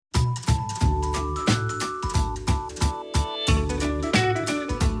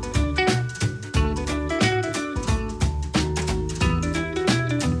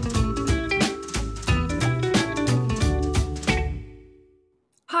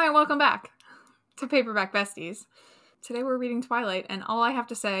Hi, welcome back to Paperback Besties. Today we're reading Twilight, and all I have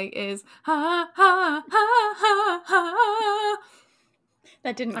to say is, ha, ha, ha, ha, ha.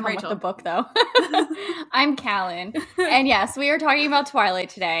 That didn't I'm come Rachel. with the book, though. I'm Callan. And yes, we are talking about Twilight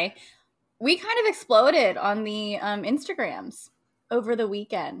today. We kind of exploded on the Instagrams over the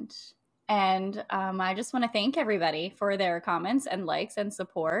weekend. And I just want to thank everybody for their comments and likes and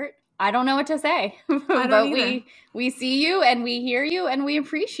support. I don't know what to say. But we see you and we hear you and we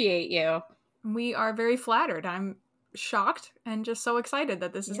appreciate you. We are very flattered. I'm shocked and just so excited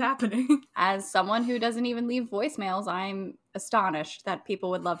that this is happening. As someone who doesn't even leave voicemails, I'm astonished that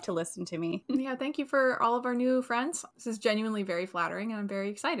people would love to listen to me. Yeah, thank you for all of our new friends. This is genuinely very flattering and I'm very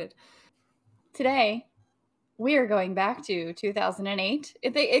excited. Today, we are going back to 2008,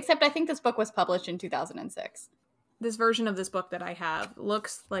 except I think this book was published in 2006. This version of this book that I have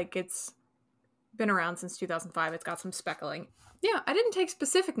looks like it's been around since 2005. It's got some speckling. Yeah, I didn't take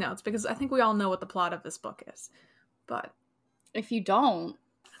specific notes because I think we all know what the plot of this book is. But if you don't,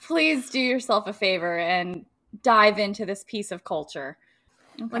 please do yourself a favor and dive into this piece of culture.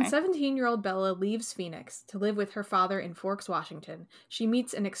 Okay. When 17-year-old Bella leaves Phoenix to live with her father in Forks, Washington, she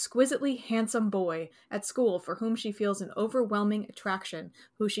meets an exquisitely handsome boy at school for whom she feels an overwhelming attraction,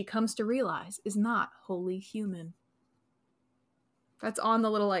 who she comes to realize is not wholly human. That's on the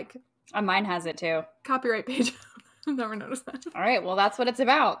little, mine has it too. Copyright page. I've never noticed that. All right, well, that's what it's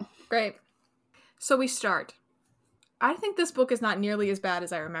about. Great. So we start. I think this book is not nearly as bad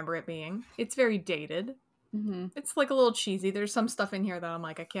as I remember it being. It's very dated. Mm-hmm. It's a little cheesy. There's some stuff in here that I'm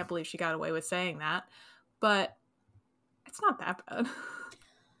like, I can't believe she got away with saying that. But it's not that bad.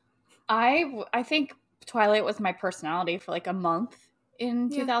 I think Twilight was my personality for a month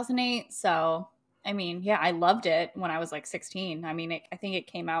in 2008. So, I mean, yeah, I loved it when I was 16. I mean, I think it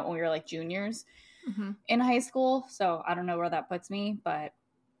came out when we were juniors in high school. So I don't know where that puts me, but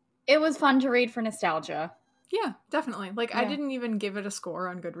it was fun to read for nostalgia. Yeah, definitely. I didn't even give it a score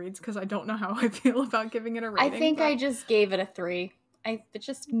on Goodreads because I don't know how I feel about giving it a rating. I think I just gave it a 3. It's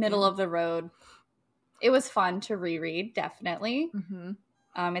just middle of the road. It was fun to reread, definitely.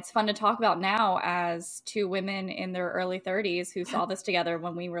 Mm-hmm. It's fun to talk about now as two women in their early 30s who saw this together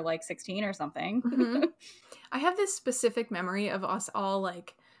when we were 16 or something. Mm-hmm. I have this specific memory of us all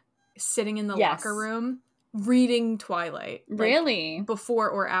sitting in the locker room reading Twilight. Really? Before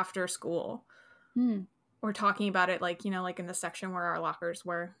or after school. Or talking about it in the section where our lockers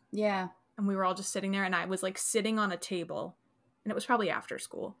were. Yeah. And we were all just sitting there and I was sitting on a table and it was probably after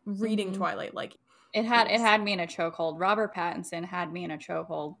school reading Twilight. It had me in a chokehold. Robert Pattinson had me in a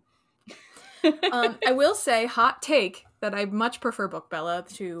chokehold. I will say, hot take, that I much prefer book Bella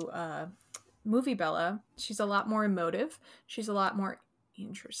to movie Bella. She's a lot more emotive. She's a lot more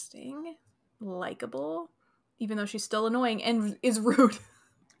interesting, likable, even though she's still annoying and is rude.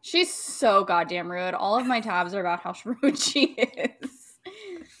 She's so goddamn rude. All of my tabs are about how rude she is.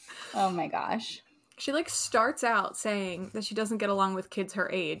 Oh my gosh. She starts out saying that she doesn't get along with kids her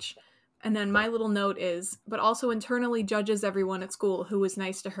age. And then my little note is, but also internally judges everyone at school who was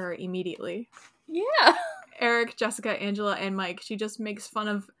nice to her immediately. Yeah. Eric, Jessica, Angela, and Mike. She just makes fun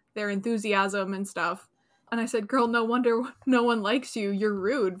of their enthusiasm and stuff. And I said, girl, no wonder no one likes you. You're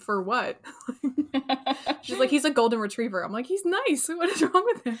rude. For what? She's like, he's a golden retriever. I'm like, he's nice. What is wrong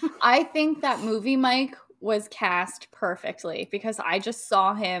with him? I think that movie Mike was cast perfectly because I just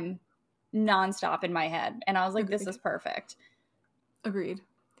saw him nonstop in my head. And I was like, this is perfect. Agreed.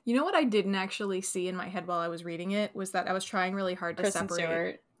 You know what I didn't actually see in my head while I was reading it was that I was trying really hard to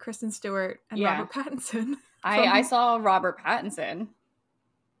separate Kristen Stewart and Robert Pattinson. I saw Robert Pattinson,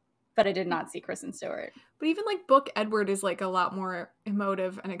 but I did not see Kristen Stewart. But even book Edward is a lot more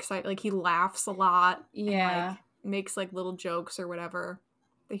emotive and excited. He laughs a lot. Yeah. And makes little jokes or whatever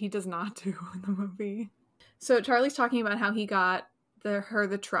that he does not do in the movie. So Charlie's talking about how he got her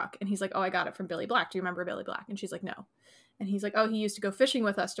the truck. And he's like, oh, I got it from Billy Black. Do you remember Billy Black? And she's like, no. And he's like, oh, he used to go fishing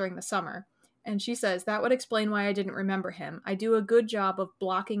with us during the summer. And she says, that would explain why I didn't remember him. I do a good job of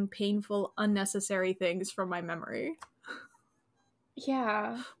blocking painful, unnecessary things from my memory.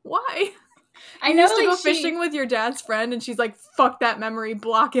 Yeah. Why? I know, used to go fishing with your dad's friend, and she's like, fuck that memory,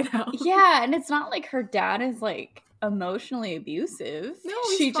 block it out. Yeah, and it's not her dad is emotionally abusive. No,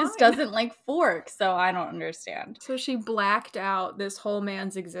 she just doesn't like Forks, so I don't understand. So she blacked out this whole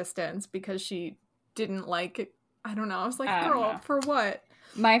man's existence because she didn't like it. I don't know. I was like, girl, for what?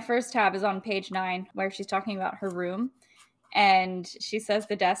 My first tab is on page 9 where she's talking about her room. And she says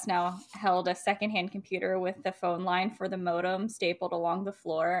the desk now held a secondhand computer with the phone line for the modem stapled along the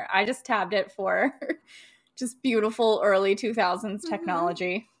floor. I just tabbed it for just beautiful early 2000s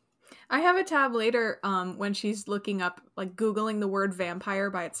technology. I have a tab later when she's looking up, like, Googling the word vampire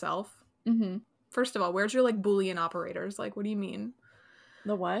by itself. Mm-hmm. First of all, where's your, like, Boolean operators? Like, what do you mean?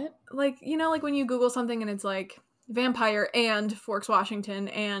 The what? Like, you know, like when you Google something and it's like vampire and Forks, Washington,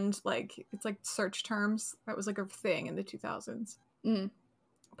 and like it's like search terms. That was like a thing in the 2000s. Mm.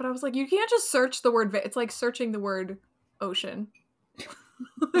 But I was like, you can't just search the word. It's like searching the word ocean.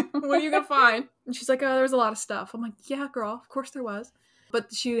 What are you gonna find? And she's like, oh, there's a lot of stuff. I'm like, yeah, girl, of course there was.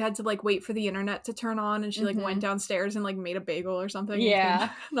 But she had to like wait for the internet to turn on, and she like went downstairs and like made a bagel or something.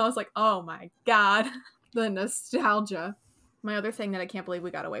 Yeah. And I was like, oh my god, the nostalgia. My other thing that I can't believe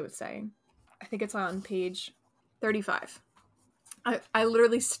we got away with saying, I think it's on page 35. I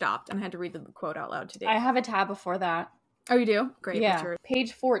literally stopped and had to read the quote out loud today. I have a tab before that. Oh, you do? Great. Yeah.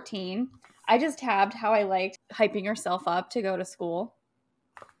 Page 14. I just tabbed how I liked hyping herself up to go to school.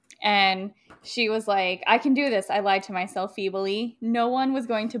 And she was like, I can do this. I lied to myself feebly. No one was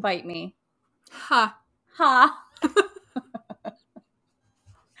going to bite me. Ha. Ha.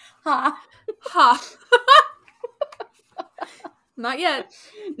 Ha. Ha. Not yet.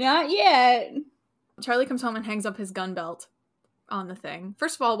 Not yet. Charlie comes home and hangs up his gun belt on the thing.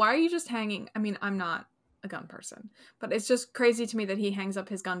 First of all, why are you just hanging? I mean, I'm not a gun person, but it's just crazy to me that he hangs up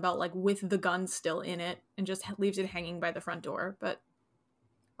his gun belt like with the gun still in it and just leaves it hanging by the front door. But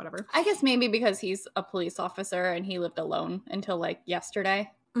whatever. I guess maybe because he's a police officer and he lived alone until like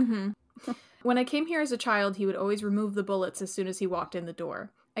yesterday. Mm-hmm. When I came here as a child, he would always remove the bullets as soon as he walked in the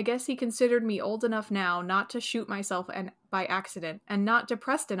door. I guess he considered me old enough now not to shoot myself by accident, and not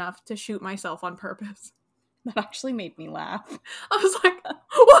depressed enough to shoot myself on purpose. That actually made me laugh. I was like,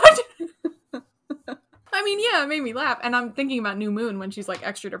 what? I mean, yeah, it made me laugh. And I'm thinking about New Moon when she's like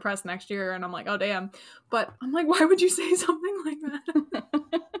extra depressed next year, and I'm like, oh damn. But I'm like, why would you say something like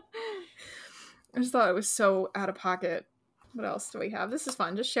that? I just thought it was so out of pocket. What else do we have? This is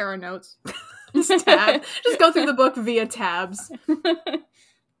fun. Just share our notes. Just go through the book via tabs.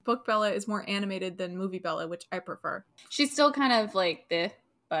 Book Bella is more animated than movie Bella, which I prefer. She's still kind of like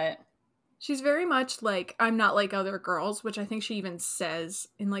but she's very much like, I'm not like other girls, which I think she even says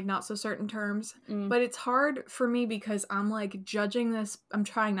in like not so certain terms. But it's hard for me because I'm like judging this. I'm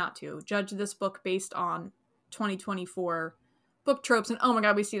trying not to judge this book based on 2024 book tropes. And oh my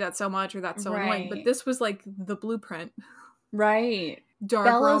God, we see that so much, or that's so annoying. But this was like the blueprint. Right.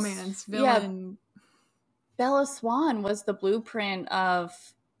 Dark romance, villain. Yeah. Bella Swan was the blueprint of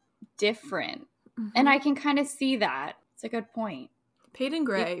different. Mm-hmm. And I can kind of see that. It's a good point. Peyton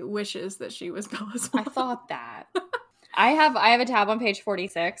Gray wishes that she was Bella Swan. I thought that. I have a tab on page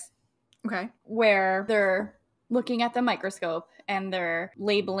 46. Okay. Where they're looking at the microscope and they're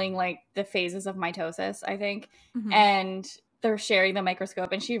labeling like the phases of mitosis, I think. Mm-hmm. And they're sharing the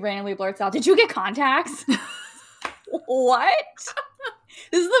microscope and she randomly blurts out, "Did you get contacts?" What?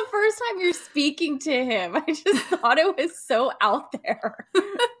 This is the first time you're speaking to him. I just thought it was so out there.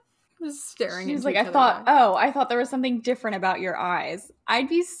 Just staring. She's like, I thought there was something different about your eyes. I'd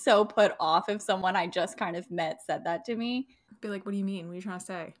be so put off if someone I just kind of met said that to me. I'd be like, what do you mean? What are you trying to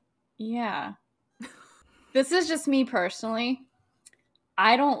say? Yeah. This is just me personally.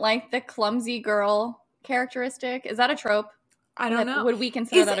 I don't like the clumsy girl characteristic. Is that a trope? I don't know. Would we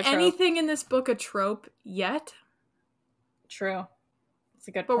consider that a trope? Is anything in this book a trope yet? True. It's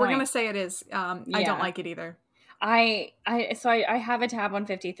a good point. But we're going to say it is. I don't like it either. I have a tab on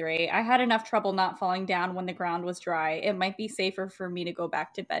 53. I had enough trouble not falling down when the ground was dry. It might be safer for me to go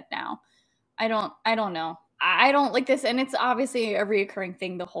back to bed now. I don't know. I don't like this. And it's obviously a reoccurring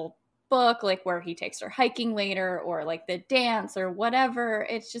thing the whole book, like where he takes her hiking later or like the dance or whatever.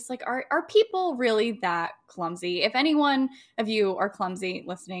 It's just like, are people really that clumsy? If anyone of you are clumsy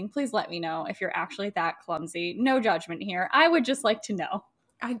listening, please let me know if you're actually that clumsy. No judgment here. I would just like to know.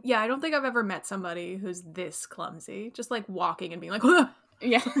 I don't think I've ever met somebody who's this clumsy. Just like walking and being like, "Whoa."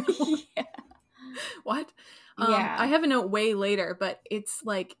 Yeah. Yeah. What? Yeah. I have a note way later, but it's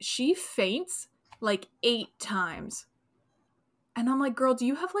like she faints like 8 times. And I'm like, girl, do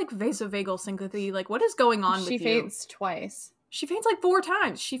you have like vasovagal sympathy? Like, what is going on with you? She faints twice. She faints like 4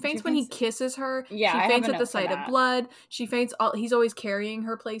 times. She faints when he kisses her. Yeah, she faints at the sight of blood. She faints. He's always carrying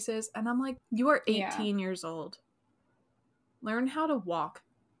her places. And I'm like, you are 18 years old. Learn how to walk.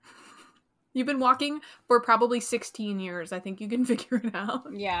 You've been walking for probably 16 years. I think you can figure it out.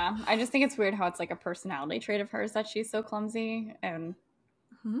 Yeah. I just think it's weird how it's like a personality trait of hers that she's so clumsy. And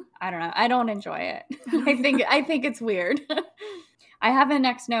I don't know. I don't enjoy it. I think it's weird. I have a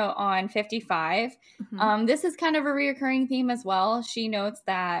next note on 55. Mm-hmm. This is kind of a reoccurring theme as well. She notes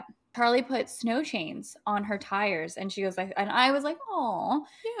that Charlie put snow chains on her tires. And she goes, and I was like, oh.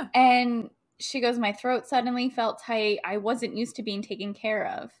 Yeah. And she goes, my throat suddenly felt tight. I wasn't used to being taken care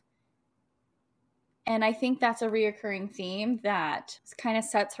of. And I think that's a reoccurring theme that kind of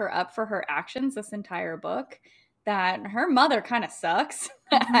sets her up for her actions this entire book, that her mother kind of sucks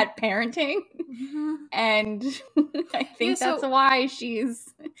at parenting. And I think that's why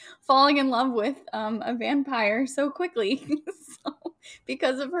she's falling in love with a vampire so quickly.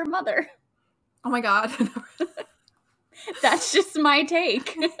 Because of her mother. Oh my god. That's just my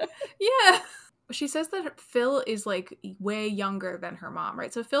take. Yeah. She says that Phil is like way younger than her mom,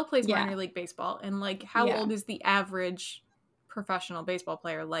 right? So Phil plays minor league baseball, and like how old is the average professional baseball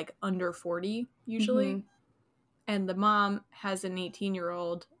player? Like under 40 usually. And the mom has an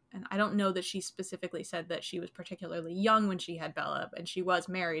 18-year-old, and I don't know that she specifically said that she was particularly young when she had Bella, and she was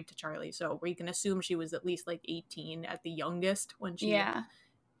married to Charlie, so we can assume she was at least like 18 at the youngest when she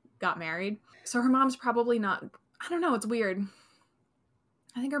got married. So her mom's probably not, I don't know, it's weird.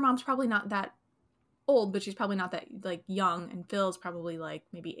 I think her mom's probably not that old, but she's probably not that like young, and Phil's probably like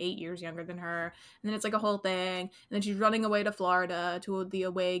maybe 8 years younger than her, and then it's like a whole thing, and then she's running away to Florida to the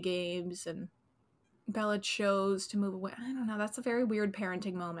away games, and Bella chose to move away. I don't know, that's a very weird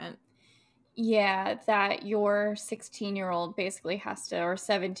parenting moment. Yeah, that your 16-year-old basically has to, or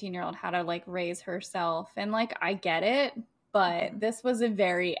 17-year-old how to like raise herself, and like I get it, but this was a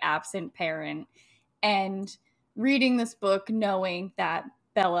very absent parent, and reading this book knowing that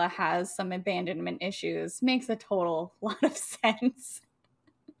Bella has some abandonment issues makes a total lot of sense.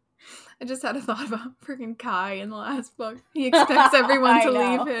 I just had a thought about freaking Kai in the last book. He expects everyone to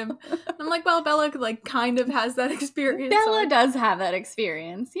leave him. I'm like, well, Bella like kind of has that experience. Bella does have that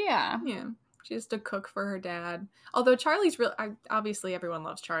experience, yeah. Yeah. She has to cook for her dad. Although Charlie's real, obviously everyone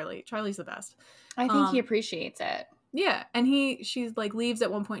loves Charlie. Charlie's the best. I think he appreciates it. Yeah, and she's like leaves at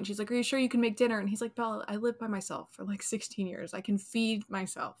one point and she's like, are you sure you can make dinner? And he's like, Bella, I lived by myself for like 16 years. I can feed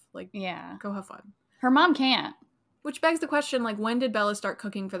myself. Like, yeah, go have fun. Her mom can't. Which begs the question, like, when did Bella start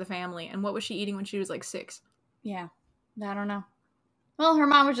cooking for the family? And what was she eating when she was like 6? Yeah, I don't know. Well, her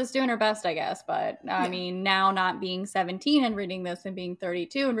mom was just doing her best, I guess. But I mean, now not being 17 and reading this and being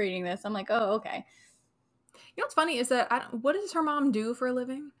 32 and reading this, I'm like, oh, okay. You know what's funny is that, what does her mom do for a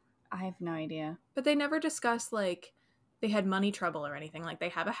living? I have no idea. But they never discuss, like, they had money trouble or anything. Like, they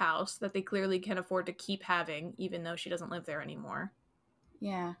have a house that they clearly can afford to keep having, even though she doesn't live there anymore.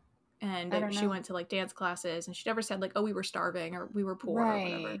 Yeah. And she went to, like, dance classes, and she never said, like, oh, we were starving, or we were poor, or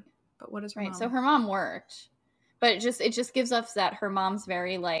whatever. But what is her mom? So her mom worked. But it just gives us that her mom's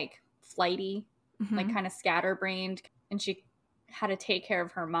very, like, flighty, like, kind of scatterbrained, and she had to take care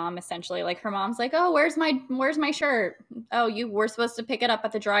of her mom, essentially. Like, her mom's like, oh, where's my shirt? Oh, you were supposed to pick it up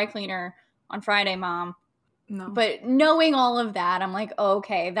at the dry cleaner on Friday, Mom. No. But knowing all of that, I'm like, oh,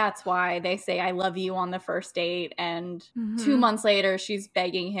 okay, that's why they say I love you on the first date. And 2 months later, she's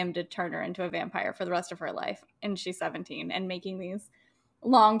begging him to turn her into a vampire for the rest of her life. And she's 17 and making these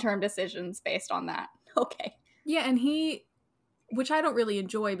long-term decisions based on that. Okay. Yeah, and which I don't really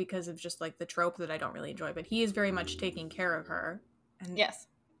enjoy because of just like the trope that I don't really enjoy, but he is very much taking care of her. And yes.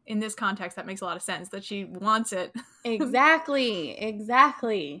 In this context, that makes a lot of sense that she wants it. Exactly.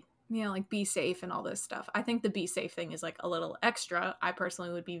 Yeah, like be safe and all this stuff. I think the be safe thing is like a little extra. I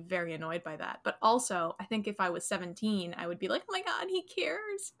personally would be very annoyed by that. But also, I think if I was 17, I would be like, oh my God, he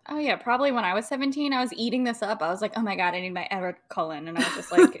cares. Oh yeah, probably when I was 17, I was eating this up. I was like, oh my God, I need my Edward Cullen. And I was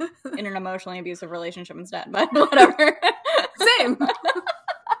just like in an emotionally abusive relationship instead. But whatever. Same.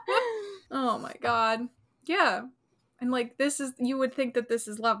 Oh my God. Yeah. And like you would think that this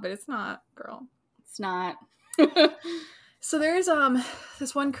is love, but it's not, girl. It's not. So there's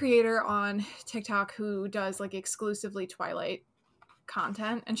this one creator on TikTok who does like exclusively Twilight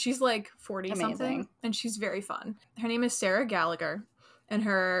content, and she's like 40 something, and she's very fun. Her name is Sarah Gallagher, and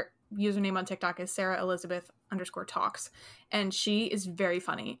her username on TikTok is Sarah Elizabeth _talks, and she is very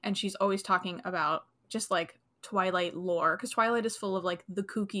funny, and she's always talking about just like Twilight lore, because Twilight is full of like the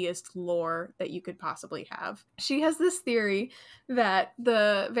kookiest lore that you could possibly have. She has this theory that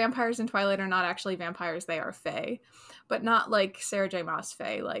the vampires in Twilight are not actually vampires, they are fae, but not like Sarah J. Maas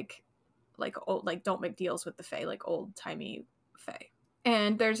fae, like old, like don't make deals with the fae, like old timey fae.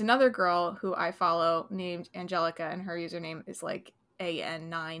 And there's another girl who I follow named Angelica, and her username is like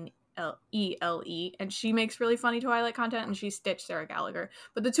AN9ELE, and she makes really funny Twilight content, and she's Stitch Sarah Gallagher.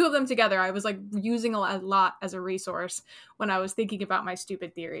 But the two of them together, I was like using a lot as a resource when I was thinking about my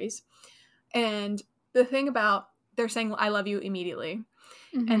stupid theories. And the thing about, they're saying I love you immediately,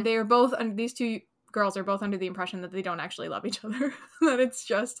 and they are both, these two girls are both under the impression that they don't actually love each other. That it's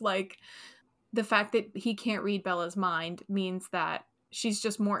just like the fact that he can't read Bella's mind means that she's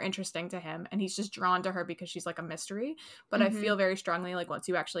just more interesting to him, and he's just drawn to her because she's like a mystery. But I feel very strongly like once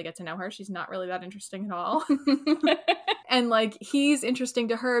you actually get to know her, she's not really that interesting at all. And, like, he's interesting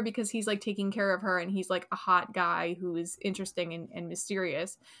to her because he's, like, taking care of her, and he's, like, a hot guy who is interesting and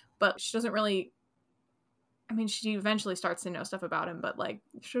mysterious. But she doesn't really... I mean, she eventually starts to know stuff about him, but, like,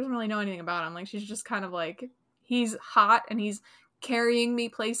 she doesn't really know anything about him. Like, she's just kind of like, he's hot, and he's carrying me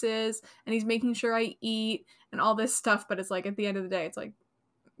places, and he's making sure I eat, and all this stuff. But it's like, at the end of the day, it's like,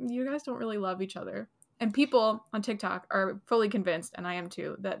 you guys don't really love each other. And people on TikTok are fully convinced, and I am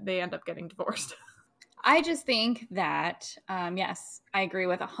too, that they end up getting divorced. I just think that, yes, I agree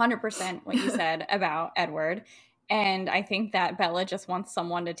with 100% what you said about Edward. And I think that Bella just wants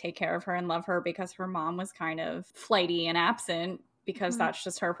someone to take care of her and love her because her mom was kind of flighty and absent because that's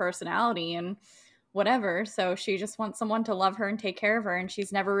just her personality and whatever. So she just wants someone to love her and take care of her. And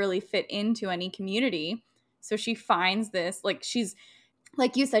she's never really fit into any community. So she finds this, like, she's,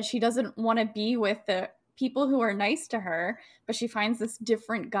 like you said, she doesn't want to be with the people who are nice to her, but she finds this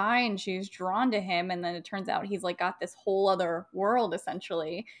different guy and she's drawn to him. And then it turns out he's, like, got this whole other world,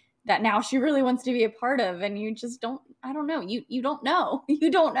 essentially, that now she really wants to be a part of. And you just don't, I don't know. You don't know.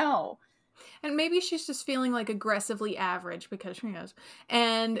 You don't know. And maybe she's just feeling, like, aggressively average because she knows.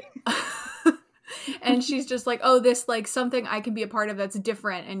 And and she's just like, oh, this, like, something I can be a part of that's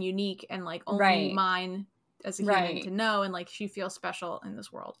different and unique and, like, only mine as a human to know. And, like, she feels special in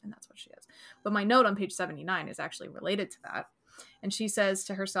this world. And that's what she is. But my note on page 79 is actually related to that. And she says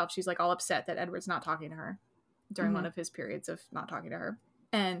to herself, she's, like, all upset that Edward's not talking to her during one of his periods of not talking to her.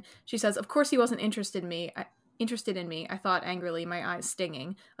 And she says, of course he wasn't interested in me. I thought angrily, my eyes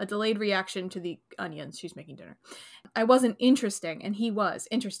stinging. A delayed reaction to the onions. She's making dinner. I wasn't interesting, and he was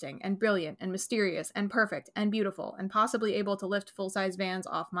interesting and brilliant and mysterious and perfect and beautiful and possibly able to lift full-size vans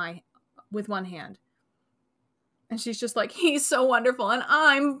off with one hand. And she's just like, he's so wonderful and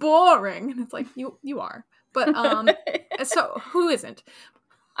I'm boring. And it's like, you are. But so who isn't?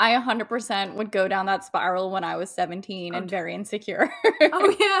 I 100% would go down that spiral when I was 17 and very insecure.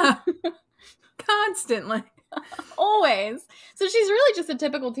 Oh, yeah. Constantly. Always. So she's really just a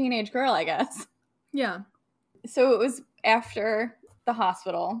typical teenage girl, I guess. Yeah. So it was after the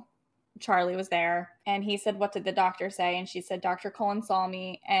hospital. Charlie was there, and he said, what did the doctor say? And she said, Dr. Cullen saw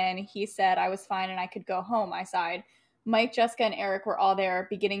me, and he said I was fine and I could go home. I sighed. Mike, Jessica, and Eric were all there,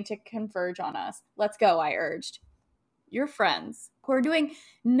 beginning to converge on us. Let's go, I urged. Your friends, who are doing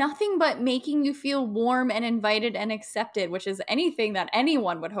nothing but making you feel warm and invited and accepted, which is anything that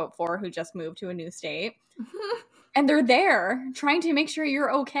anyone would hope for who just moved to a new state. And they're there trying to make sure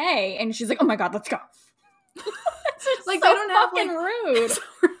you're okay. And she's like, oh my God, let's go. It's just like, so they don't fucking have, rude.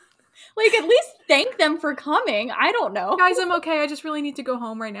 Like, at least thank them for coming. I don't know. Guys, I'm okay. I just really need to go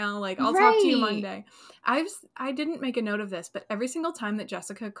home right now. Like, I'll talk to you Monday. I didn't make a note of this, but every single time that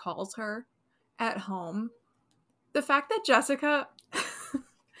Jessica calls her at home, the fact that Jessica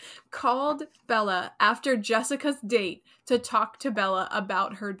called Bella after Jessica's date to talk to Bella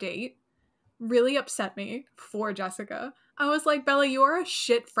about her date really upset me for Jessica. I was like, Bella, you are a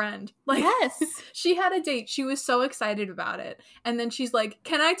shit friend. Like, yes. She had a date. She was so excited about it. And then she's like,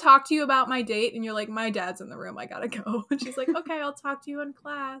 can I talk to you about my date? And you're like, my dad's in the room. I gotta go. And she's like, okay, I'll talk to you in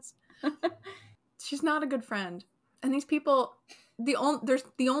class. She's not a good friend. And these people... the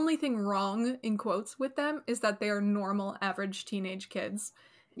only thing wrong, in quotes, with them is that they are normal, average teenage kids.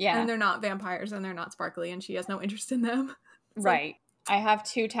 Yeah. And they're not vampires and they're not sparkly and she has no interest in them. Right. I have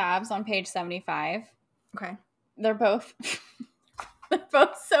 2 tabs on page 75. Okay. They're both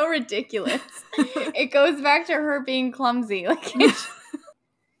so ridiculous. It goes back to her being clumsy. Like,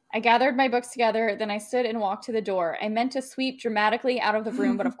 I gathered my books together, then I stood and walked to the door. I meant to sweep dramatically out of the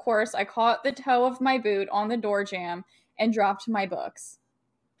room, but of course I caught the toe of my boot on the door jamb and dropped my books.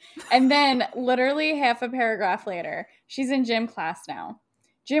 And then, literally half a paragraph later, she's in gym class now.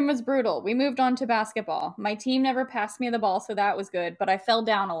 Gym was brutal. We moved on to basketball. My team never passed me the ball, so that was good, but I fell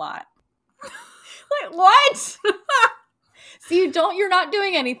down a lot. Like, what? So you're not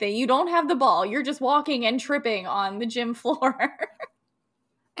doing anything. You don't have the ball. You're just walking and tripping on the gym floor.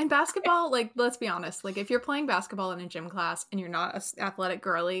 And basketball, like, let's be honest, like, if you're playing basketball in a gym class and you're not an athletic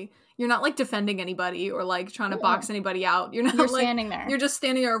girly, you're not, like, defending anybody or, like, trying to box anybody out. You're like, standing there. You're just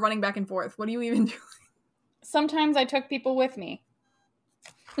standing there running back and forth. What are you even doing? Sometimes I took people with me.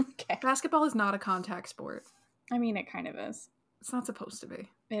 Okay. Basketball is not a contact sport. I mean, it kind of is. It's not supposed to be.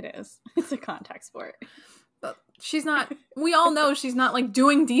 It is. It's a contact sport. But she's not, we all know she's not, like,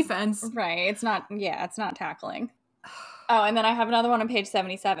 doing defense. Right. It's not tackling. Oh, and then I have another one on page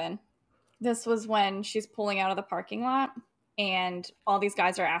 77. This was when she's pulling out of the parking lot, and all these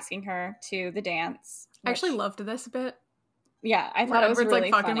guys are asking her to the dance. I actually loved this bit. Yeah, I thought it was really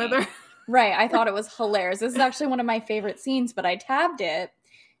like, fucking funny. With her. Right, I thought it was hilarious. This is actually one of my favorite scenes, but I tabbed it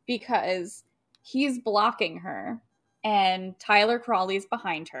because he's blocking her. and Tyler Crawley's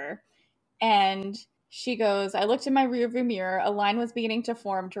behind her. And she goes, I looked in my rearview mirror. A line was beginning to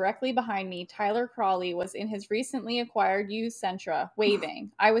form directly behind me. Tyler Crawley was in his recently acquired used Sentra,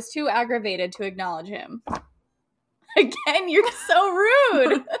 waving. I was too aggravated to acknowledge him. Again, you're so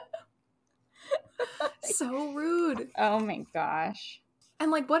rude. So rude. Oh my gosh. And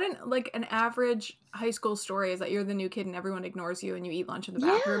like what an average high school story is that you're the new kid and everyone ignores you and you eat lunch in the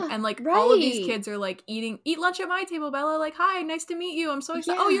bathroom. Yeah, And like right. all of these kids are like eat lunch at my table, Bella. Like, hi, nice to meet you. I'm so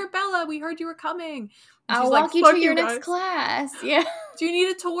excited. Yeah. Oh, you're Bella. We heard you were coming. And I'll she's walk like, you "Fuck to your guys. next class." Yeah. Do you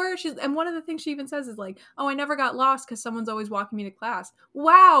need a tour? And one of the things she even says is like, oh, I never got lost because someone's always walking me to class.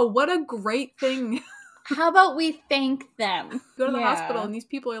 Wow, what a great thing. How about we thank them? Go to the hospital and these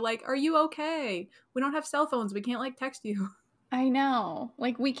people are like, are you okay? We don't have cell phones. We can't like text you. I know.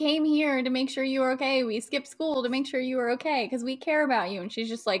 Like, we came here to make sure you were okay. We skipped school to make sure you were okay because we care about you. And she's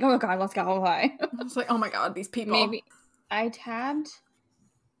just like, oh my God, let's go. Bye. It's like, oh my God, these people. Maybe. I tabbed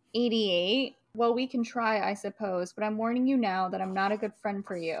 88. Well, we can try, I suppose, but I'm warning you now that I'm not a good friend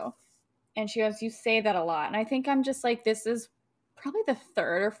for you. And she goes, you say that a lot. And I think I'm just like, this is probably the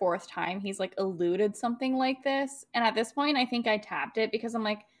third or fourth time he's like alluded something like this. And at this point, I think I tapped it because I'm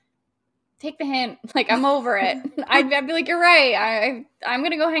like, take the hint. Like, I'm over it. I'd be like, you're right. I'm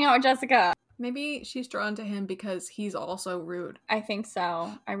going to go hang out with Jessica. Maybe she's drawn to him because he's also rude. I think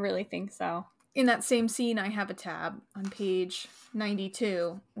so. I really think so. In that same scene, I have a tab on page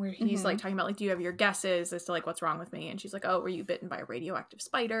 92 where he's like talking about like, do you have your guesses as to like what's wrong with me? And she's like, oh, were you bitten by a radioactive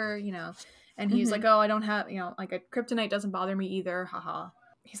spider? You know? And he's like, oh, I don't have, like a kryptonite doesn't bother me either. Haha.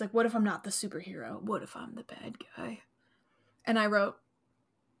 He's like, what if I'm not the superhero? What if I'm the bad guy? And I wrote,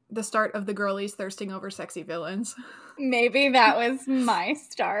 the start of the girlies thirsting over sexy villains. Maybe that was my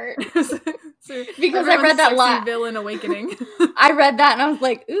start. So because I read that sexy villain awakening. I read that and I was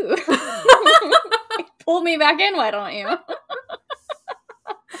like, ooh. Pull me back in, why don't you? There's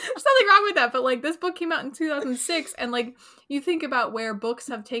nothing wrong with that, but like this book came out in 2006 and like you think about where books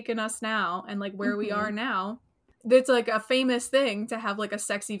have taken us now and like where we are now. It's like a famous thing to have like a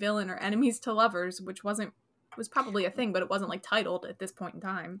sexy villain or enemies to lovers, which was probably a thing, but it wasn't like titled at this point in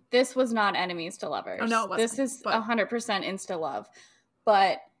time. This was not enemies to lovers. Oh no, it wasn't. This is 100% insta love.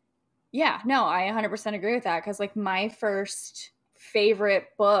 But yeah, no, I 100% agree with that because like my first favorite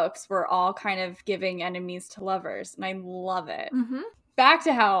books were all kind of giving enemies to lovers, and I love it. Back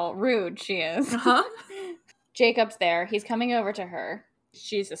to how rude she is. Jacob's there. He's coming over to her.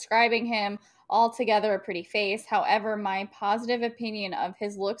 She's describing him. Altogether a pretty face. However, my positive opinion of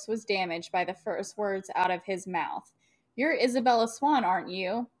his looks was damaged by the first words out of his mouth. You're Isabella Swan, aren't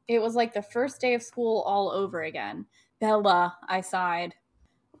you? It was like the first day of school all over again. Bella, I sighed.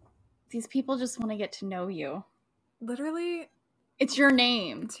 These people just want to get to know you. Literally. It's your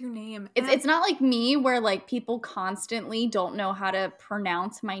name. It's your name. It's not like me where like people constantly don't know how to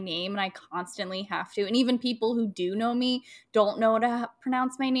pronounce my name and I constantly have to. And even people who do know me don't know how to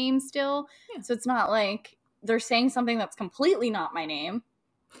pronounce my name still. Yeah. So it's not like they're saying something that's completely not my name.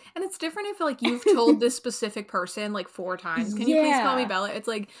 And it's different if like you've told this specific person like 4 times. Can you please call me Bella? It's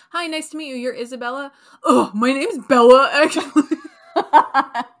like, hi, nice to meet you. You're Isabella. Oh, my name's Bella, actually.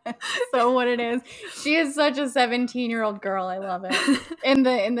 So what it is, she is such a 17-year-old girl. I love it. In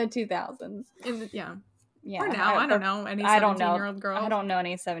the 2000s. Yeah. Or now, I don't know any 17-year-old girls. I don't know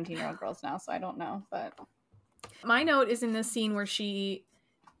any 17-year-old girls now, so I don't know. But my note is in this scene where she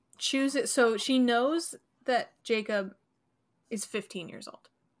chooses. So she knows that Jacob is 15 years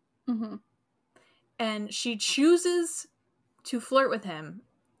old, and she chooses to flirt with him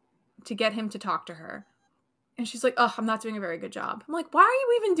to get him to talk to her. And she's like, oh, I'm not doing a very good job. I'm like, why are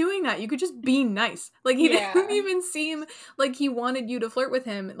you even doing that? You could just be nice. Like, he didn't even seem like he wanted you to flirt with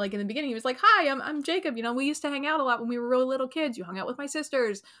him. Like, in the beginning, he was like, hi, I'm Jacob. You know, we used to hang out a lot when we were really little kids. You hung out with my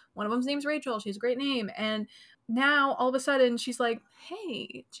sisters. One of them's name's Rachel. She's a great name. And now, all of a sudden, she's like,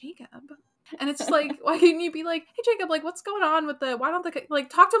 hey, Jacob. And it's just like, why couldn't you be like, hey, Jacob, like, what's going on with why don't they,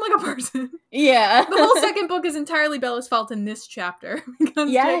 like, talk to him like a person? Yeah. The whole second book is entirely Bella's fault in this chapter. Because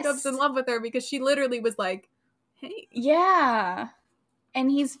Jacob's in love with her because she literally was like, hey. Yeah. And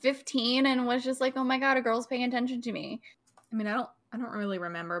he's 15 and was just like, oh my God, a girl's paying attention to me. I mean, I don't really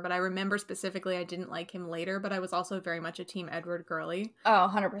remember, but I remember specifically I didn't like him later, but I was also very much a Team Edward girly.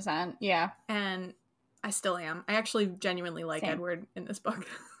 Oh, 100%. Yeah. And I still am. I actually genuinely like Edward in this book.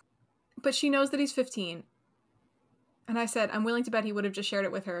 But she knows that he's 15. And I said, I'm willing to bet he would have just shared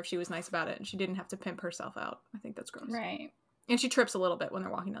it with her if she was nice about it and she didn't have to pimp herself out. I think that's gross. Right. And she trips a little bit when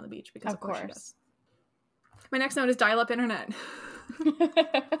they're walking down the beach because of course she does. My next note is dial-up internet.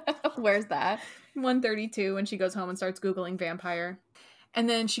 Where's that? 132 when she goes home and starts Googling vampire. And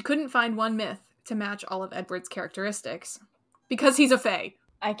then she couldn't find one myth. to match all of Edward's characteristics. Because he's a fae.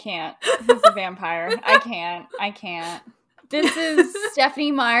 I can't. He's a vampire. I can't. This is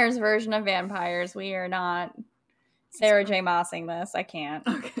Stephenie Meyer's version of vampires. We are not Sarah J. Maasing this. I can't.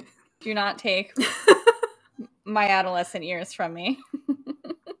 Okay. Do not take my adolescent years from me.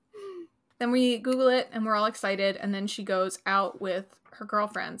 Then we Google it, and we're all excited, and then she goes out with her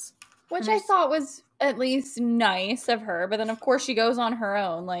girlfriends. Which I thought was at least nice of her, but then of course she goes on her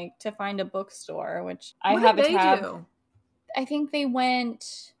own, like, to find a bookstore, which I have a tab. Do? I think they wanted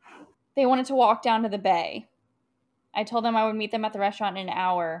to walk down to the bay. I told them I would meet them at the restaurant in an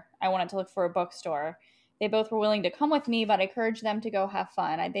hour. I wanted to look for a bookstore. They both were willing to come with me, but I encouraged them to go have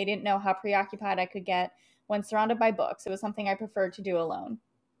fun. They didn't know how preoccupied I could get when surrounded by books. It was something I preferred to do alone.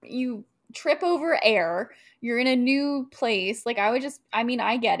 You trip over air. You're in a new place. Like, I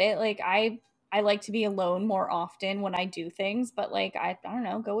get it. Like, I like to be alone more often when I do things, but, like, I don't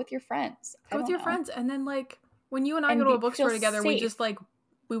know, go with your friends. Go with your friends, and then, like, when you and I go to a bookstore together, safe. We just, like,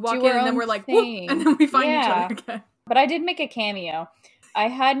 we walk in and then we're like, whoop, and then we find each other again. But I did make a cameo. I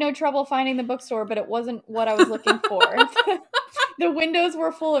had no trouble finding the bookstore, but it wasn't what I was looking for. The windows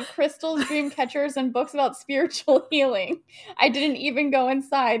were full of crystals, dream catchers, and books about spiritual healing. I didn't even go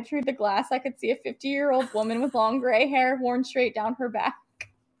inside. Through the glass, I could see a 50-year-old woman with long gray hair worn straight down her back.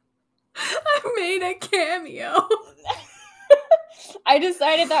 I made a cameo. I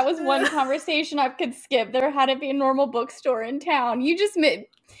decided that was one conversation I could skip. There had to be a normal bookstore in town. You just made...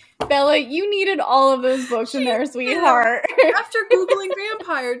 Bella, you needed all of those books in there, sweetheart. After Googling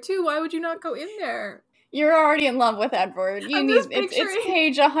vampire, too, why would you not go in there? You're already in love with Edward. It's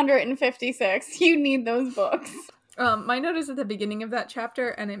page 156. You need those books. My note is at the beginning of that chapter,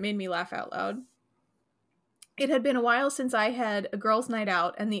 and it made me laugh out loud. It had been a while since I had a girls' night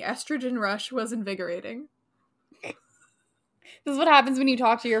out, and the estrogen rush was invigorating. This is what happens when you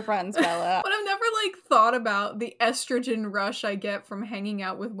talk to your friends, Bella. But I've never, like, thought about the estrogen rush I get from hanging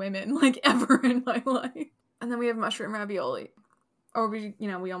out with women, like, ever in my life. And then we have mushroom ravioli. Or we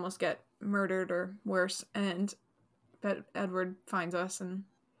almost get murdered or worse, and Edward finds us, and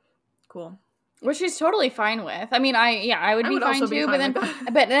cool. Which he's totally fine with. I mean, I would be fine too,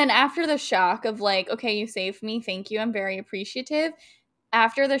 but then after the shock of, like, okay, you saved me, thank you, I'm very appreciative.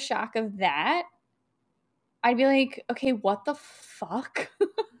 After the shock of that, I'd be like, okay, what the fuck?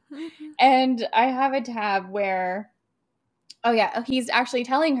 And I have a tab where, he's actually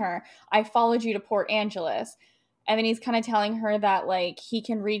telling her, I followed you to Port Angeles. And then he's kind of telling her that, like, he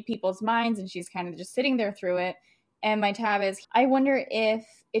can read people's minds, and she's kind of just sitting there through it. And my tab is, I wonder if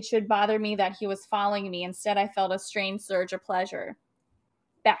it should bother me that he was following me. Instead, I felt a strange surge of pleasure.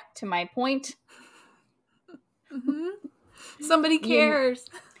 Back to my point. Mm-hmm. Somebody cares.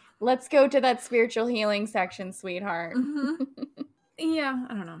 Let's go to that spiritual healing section, sweetheart. Mm-hmm. Yeah,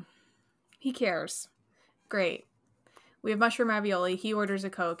 I don't know. He cares. Great. We have mushroom ravioli. He orders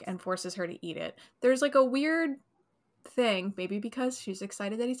a Coke and forces her to eat it. There's, like, a weird thing, maybe because she's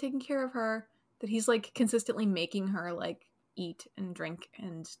excited that he's taking care of her, that he's, like, consistently making her, like, eat and drink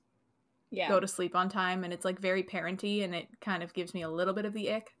and go to sleep on time. And it's, like, very parenty, and it kind of gives me a little bit of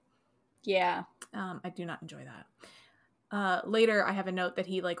the ick. Yeah. I do not enjoy that. Later, I have a note that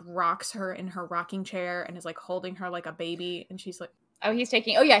he, like, rocks her in her rocking chair and is, like, holding her like a baby, and she's like...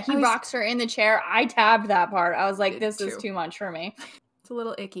 he rocks her in the chair. I tabbed that part. I was like, this is too much for me. It's a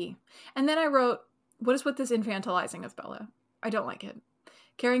little icky. And then I wrote, what is with this infantilizing of Bella? I don't like it.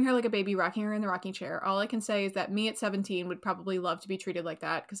 Carrying her like a baby, rocking her in the rocking chair. All I can say is that me at 17 would probably love to be treated like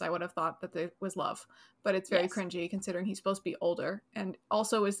that, because I would have thought that it was love. But it's very cringy, considering he's supposed to be older. And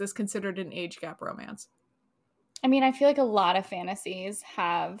also, is this considered an age gap romance? I mean, I feel like a lot of fantasies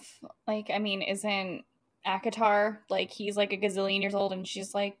have, like, I mean, isn't ACOTAR, like, he's like a gazillion years old and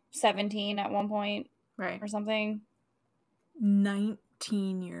she's like 17 at one point, right, or something.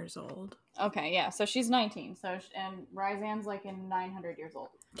 19 years old. Okay, yeah, so she's 19. So and Ryzan's like in 900 years old.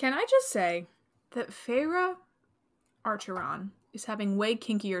 Can I just say that Feyre Archeron is having way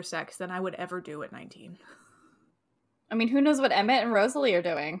kinkier sex than I would ever do at 19. I mean, who knows what Emmett and Rosalie are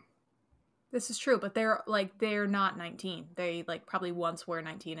doing? This is true, but they're not 19. They, like, probably once were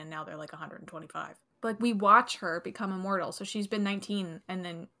 19 and now they're like 125. Like, we watch her become immortal, so she's been 19 and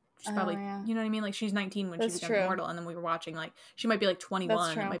then she's probably, you know what I mean? Like, she's 19 when she becomes immortal, and then we were watching, like, she might be like 21.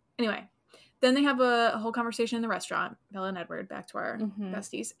 That's true. Anyway, then they have a whole conversation in the restaurant, Bella and Edward, back to our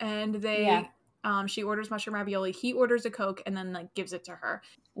besties, and they, she orders mushroom ravioli, he orders a Coke, and then, like, gives it to her.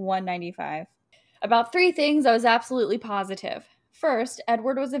 $1.95. About 3 things I was absolutely positive. First,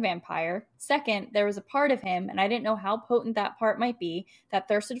 Edward was a vampire. Second, there was a part of him, and I didn't know how potent that part might be, that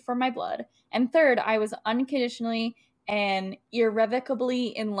thirsted for my blood. And third, I was unconditionally and irrevocably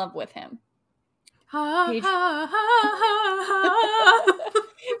in love with him.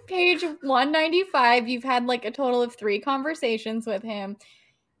 Page 195. You've had like a total of 3 conversations with him.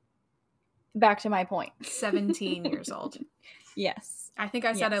 Back to my point. 17 years old. Yes. I think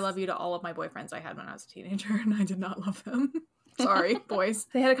I said I love you to all of my boyfriends I had when I was a teenager, and I did not love them. Sorry, boys.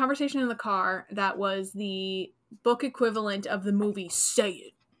 They had a conversation in the car that was the book equivalent of the movie Say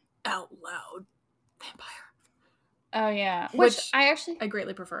It Out Loud. Vampire. Oh, yeah. Which I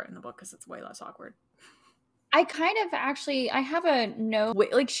greatly prefer it in the book because it's way less awkward. I kind of I have a note,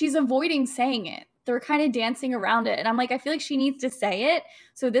 like, she's avoiding saying it. They're kind of dancing around it. And I'm like, I feel like she needs to say it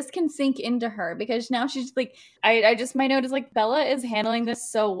so this can sink into her, because now she's like, my note is like, Bella is handling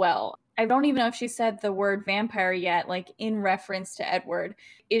this so well. I don't even know if she said the word vampire yet, like in reference to Edward.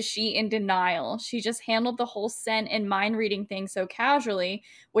 Is she in denial? She just handled the whole scent and mind reading thing so casually,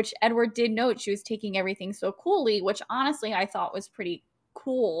 which Edward did note she was taking everything so coolly, which honestly I thought was pretty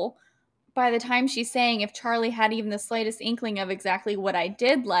cool. By the time she's saying, if Charlie had even the slightest inkling of exactly what I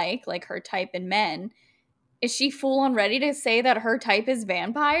did like her type in men, is she full on ready to say that her type is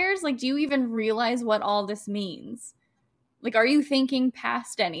vampires? Like, do you even realize what all this means? Like, are you thinking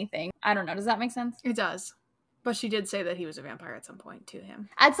past anything? I don't know. Does that make sense? It does. But she did say that he was a vampire at some point to him.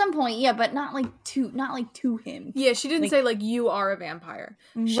 At some point, yeah, but not to him. Yeah, she didn't say, like, you are a vampire.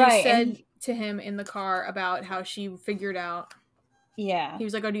 She said to him in the car about how she figured out. Yeah. He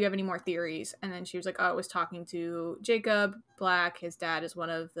was like, oh, do you have any more theories? And then she was like, oh, I was talking to Jacob Black. His dad is one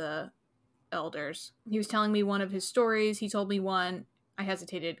of the elders. He was telling me one of his stories. He told me one. I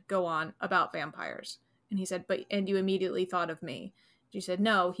hesitated. Go on. About vampires. And he said, and you immediately thought of me. She said,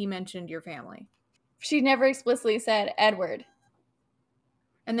 no, he mentioned your family. She never explicitly said Edward.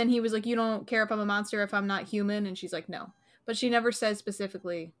 And then he was like, you don't care if I'm a monster if I'm not human? And she's like, no. But she never says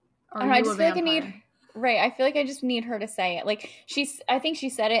specifically, are you a vampire? Right, I feel like I just need her to say it. Like, I think she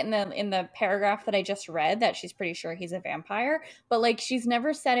said it in the paragraph that I just read, that she's pretty sure he's a vampire, but like she's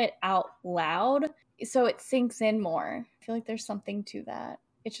never said it out loud, so it sinks in more. I feel like there's something to that.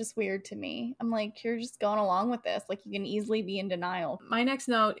 It's just weird to me. I'm like, you're just going along with this. Like, you can easily be in denial. My next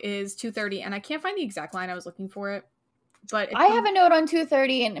note is 2:30, and I can't find the exact line. I was looking for it, but I have a note on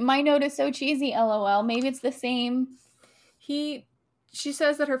 2:30, and my note is so cheesy. LOL. Maybe it's the same. She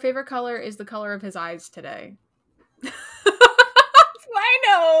says that her favorite color is the color of his eyes today. It's my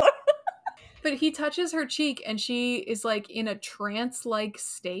note. But he touches her cheek and she is like in a trance-like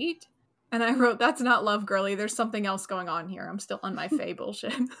state. And I wrote, that's not love, girly. There's something else going on here. I'm still on my Faye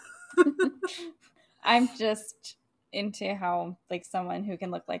bullshit. I'm just into how, like, someone who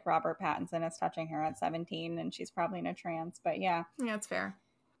can look like Robert Pattinson is touching her at 17, and she's probably in a trance. But yeah. Yeah, it's fair.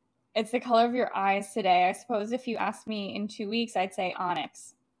 It's the color of your eyes today. I suppose if you asked me in 2 weeks, I'd say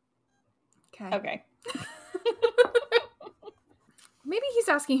onyx. Okay. Maybe he's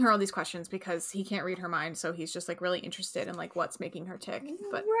asking her all these questions because he can't read her mind, so he's just like really interested in like what's making her tick.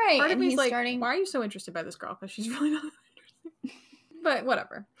 But part of me's like, why are you so interested by this girl? Because she's really not interested. But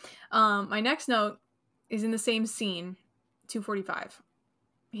whatever. My next note is in the same scene, 2:45.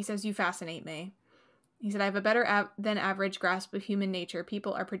 He says, you fascinate me. He said, I have a better than average grasp of human nature.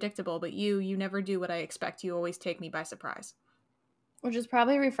 People are predictable, but you never do what I expect. You always take me by surprise. Which is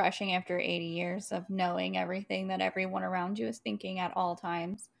probably refreshing after 80 years of knowing everything that everyone around you is thinking at all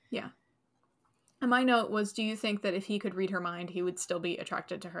times. Yeah. And my note was, do you think that if he could read her mind, he would still be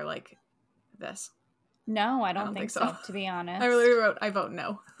attracted to her like this? No, I don't think so, to be honest. I really wrote, I vote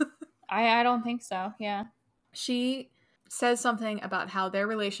no. I don't think so, yeah. She says something about how their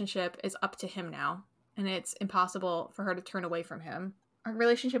relationship is up to him now. And it's impossible for her to turn away from him. Our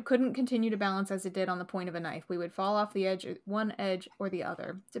relationship couldn't continue to balance as it did on the point of a knife. We would fall off the edge, one edge or the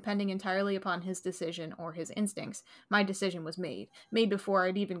other, depending entirely upon his decision or his instincts. My decision was made before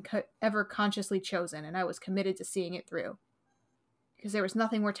I'd even ever consciously chosen, and I was committed to seeing it through. Because there was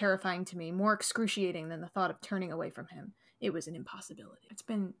nothing more terrifying to me, more excruciating than the thought of turning away from him. It was an impossibility. It's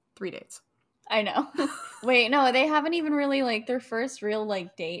been 3 dates. I know. Wait, no, they haven't even really, like, their first real,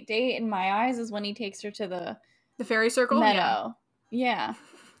 like, date in my eyes is when he takes her to the fairy circle meadow. Yeah.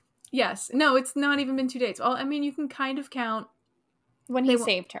 Yes. No, it's not even been 2 dates. Well, I mean, you can kind of count when he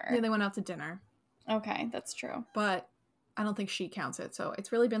saved her. Yeah, they went out to dinner. Okay, that's true. But I don't think she counts it. So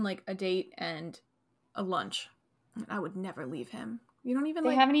it's really been like a date and a lunch. I would never leave him. You don't even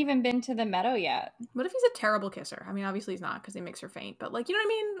They haven't even been to the meadow yet. What if he's a terrible kisser? I mean, obviously he's not because he makes her faint, but like, you know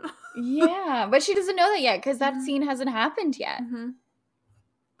what I mean? Yeah, but she doesn't know that yet because that scene hasn't happened yet. Mm-hmm.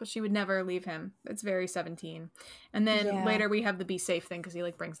 But she would never leave him. It's very 17. And then later we have the be safe thing because he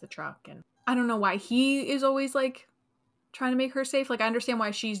like brings the truck. And I don't know why he is always like trying to make her safe. Like, I understand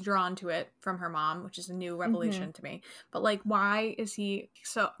why she's drawn to it from her mom, which is a new revelation to me. But, like, why is he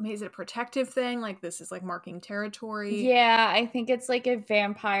so... Is it a protective thing? Like, this is, like, marking territory? Yeah, I think it's, like, a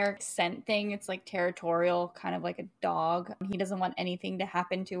vampire scent thing. It's, like, territorial, kind of like a dog. He doesn't want anything to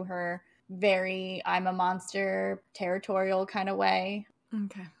happen to her. Very, I'm a monster, territorial kind of way.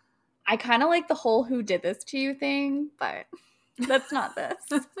 Okay. I kind of like the whole who did this to you thing, but that's not this.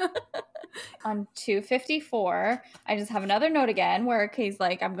 On 254, I just have another note again where Kay's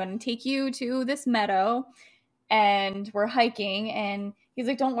like, I'm going to take you to this meadow, and we're hiking, and he's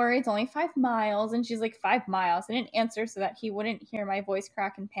like, don't worry, it's only 5 miles. And she's like, 5 miles. I didn't answer so that he wouldn't hear my voice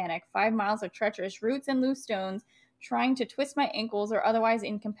crack in panic. 5 miles of treacherous roots and loose stones trying to twist my ankles or otherwise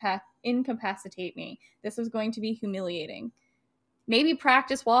incapacitate me. This was going to be humiliating. Maybe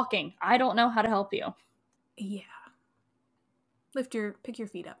practice walking. I don't know how to help you. Yeah. Pick your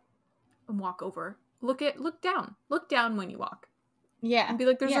feet up and walk over. Look down. Look down when you walk. Yeah. And be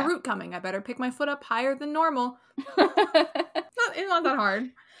like, there's a root coming. I better pick my foot up higher than normal. It's not that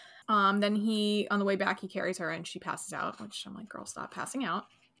hard. Then on the way back, he carries her and she passes out, which I'm like, girl, stop passing out.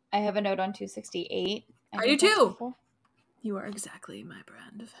 I have a note on 268. I do too. You are exactly my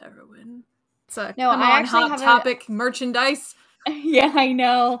brand of heroine. So, no, I actually Hot Topic merchandise. Yeah, I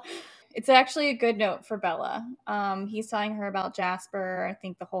know. It's actually a good note for Bella. He's telling her about Jasper. I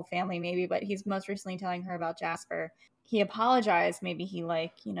think the whole family maybe, but he's most recently telling her about Jasper. He apologized. Maybe he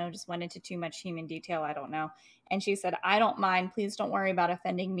just went into too much human detail. I don't know. And she said, I don't mind. Please don't worry about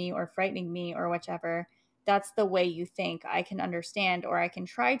offending me or frightening me or whichever. That's the way you think. I can understand, or I can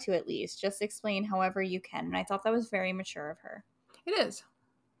try to at least. Just explain however you can. And I thought that was very mature of her. It is.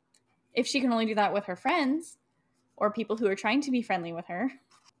 If she can only do that with her friends or people who are trying to be friendly with her.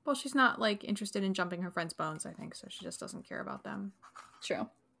 Well, she's not, like, interested in jumping her friends' bones, I think, so she just doesn't care about them. True.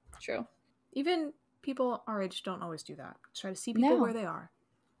 Even people our age don't always do that. Try to see people where they are.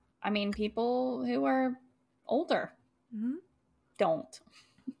 I mean, people who are older don't.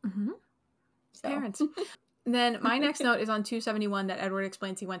 Mm-hmm. So. Parents. And then my next note is on 271 that Edward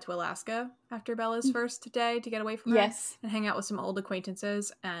explains he went to Alaska after Bella's first day to get away from her. Yes. And hang out with some old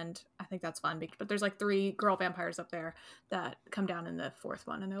acquaintances. And I think that's fun. But there's like 3 girl vampires up there that come down in the 4th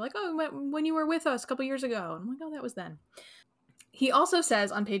one. And they're like, oh, when you were with us a couple years ago. And I'm like, oh, that was then. He also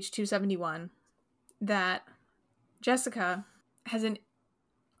says on page 271 that Jessica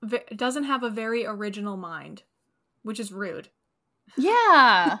doesn't have a very original mind, which is rude.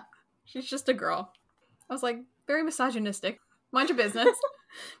 Yeah. She's just a girl. I was like, very misogynistic. Mind your business.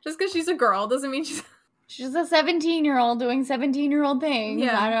 Just because she's a girl doesn't mean she's a 17-year-old doing 17-year-old things.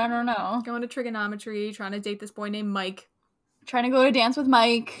 Yeah. I don't know. Going to trigonometry, trying to date this boy named Mike. Trying to go to dance with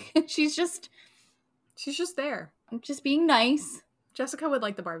Mike. She's just there. Just being nice. Jessica would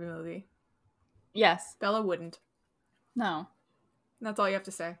like the Barbie movie. Yes. Bella wouldn't. No. That's all you have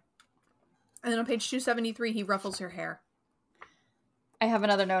to say. And then on page 273, he ruffles her hair. I have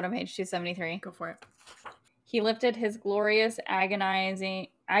another note on page 273. Go for it. He lifted his glorious,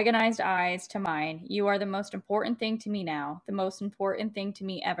 agonized eyes to mine. You are the most important thing to me now. The most important thing to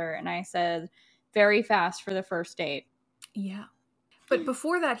me ever. And I said, very fast for the first date. Yeah. But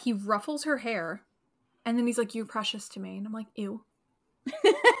before that, he ruffles her hair. And then he's like, you're precious to me. And I'm like, ew.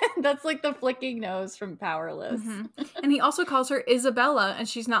 That's like the flicking nose from Powerless. Mm-hmm. And he also calls her Isabella. And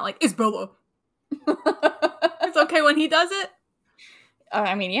she's not like, Isabella. It's okay when he does it.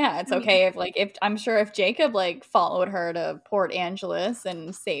 I mean, yeah, it's okay if I'm sure if Jacob followed her to Port Angeles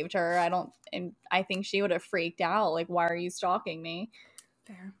and saved her, I think she would have freaked out. Like, why are you stalking me?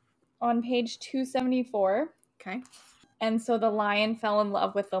 Fair. On page 274. Okay. And so the lion fell in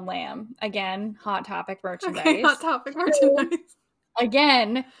love with the lamb. Again, Hot Topic merchandise. Okay, Hot Topic merchandise.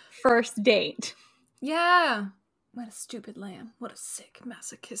 Again, first date. Yeah. What a stupid lamb. What a sick,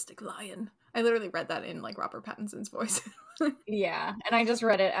 masochistic lion. I literally read that in Robert Pattinson's voice. Yeah, and I just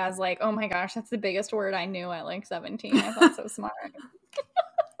read it as oh my gosh, that's the biggest word I knew at 17. I thought so smart.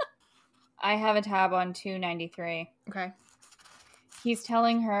 I have a tab on 293. Okay. He's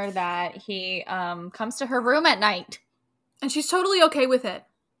telling her that he comes to her room at night. And she's totally okay with it.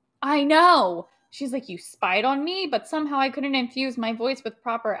 I know. She's like, you spied on me, but somehow I couldn't infuse my voice with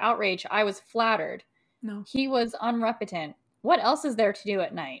proper outrage. I was flattered. No. He was unrepentant. What else is there to do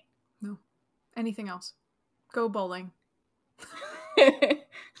at night? No. Anything else? Go bowling.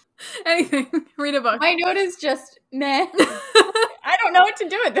 Anything. Read a book. My note is just meh. I don't know what to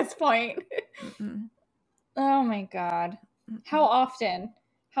do at this point. Mm-mm. Oh my god. Mm-mm. How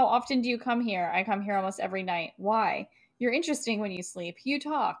often do you come here? I come here almost every night. Why? You're interesting when you sleep. You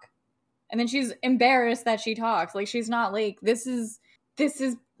talk. And then she's embarrassed that she talks. She's not this is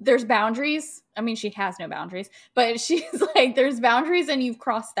there's boundaries. I mean, she has no boundaries, but she's like, there's boundaries and you've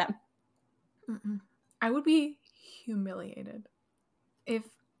crossed them. I would be humiliated if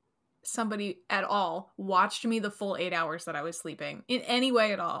somebody at all watched me the full 8 hours that I was sleeping in any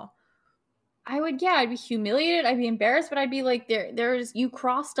way at all. I'd be humiliated. I'd be embarrassed, but I'd be like, there's, you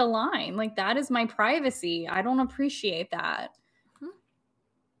crossed a line. Like, that is my privacy. I don't appreciate that.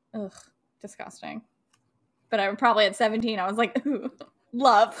 Ugh, disgusting. But I probably at 17, I was like, ooh,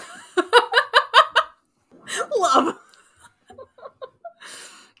 love. Love.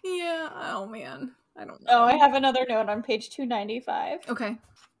 Yeah. Oh, man. I don't know. Oh, I have another note on page 295. Okay.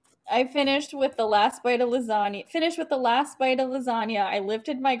 I finished with the last bite of lasagna. I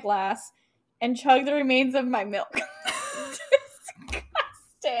lifted my glass and chugged the remains of my milk. Disgusting.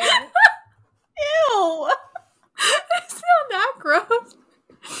 Ew. It's not that gross.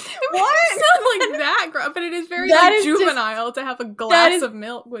 What? It's not like that gross, but it is very juvenile to have a glass of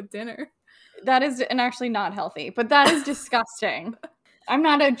milk with dinner. That is, and actually not healthy, but that is disgusting. I'm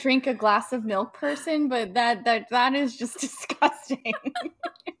not a drink a glass of milk person, but that is just disgusting.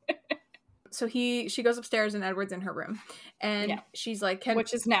 So she goes upstairs and Edward's in her room, and she's like,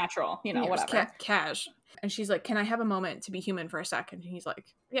 which is natural, whatever. Cash. And she's like, can I have a moment to be human for a second? And he's like,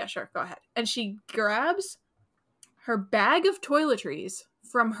 yeah, sure, go ahead. And she grabs her bag of toiletries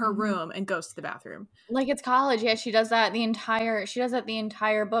from her room and goes to the bathroom. Like it's college. Yeah, she does that the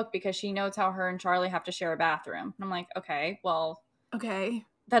entire book because she knows how her and Charlie have to share a bathroom. And I'm like, okay, well. Okay.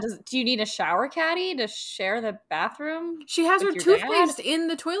 Do you need a shower caddy to share the bathroom? She has her toothpaste in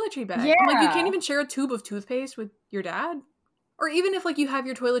the toiletry bag. Yeah. Like, you can't even share a tube of toothpaste with your dad. Or even if, like, you have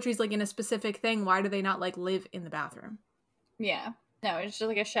your toiletries, like, in a specific thing, why do they not, like, live in the bathroom? Yeah. No, it's just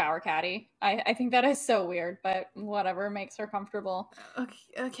like a shower caddy. I think that is so weird, but whatever makes her comfortable.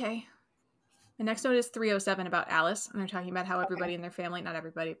 Okay. The next note is 307 about Alice, and they're talking about how everybody in their family, not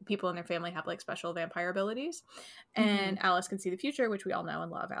everybody, people in their family have, like, special vampire abilities. And Alice can see the future, which we all know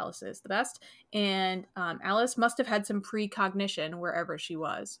and love. Alice is the best. And Alice must have had some precognition wherever she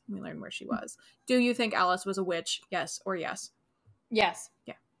was. We learned where she was. Do you think Alice was a witch? Yes or yes? Yes.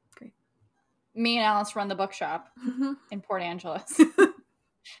 Yeah. Great. Me and Alice run the bookshop in Port Angeles.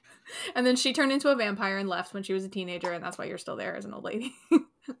 And then she turned into a vampire and left when she was a teenager, and that's why you're still there as an old lady.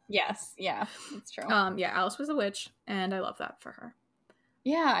 Yes, yeah, that's true. Yeah, Alice was a witch, and I love that for her.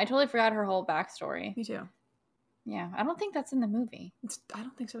 Yeah, I totally forgot her whole backstory. Me too. Yeah, I don't think that's in the movie. I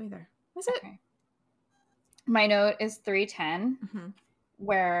don't think so either. Is it? Okay. My note is 310,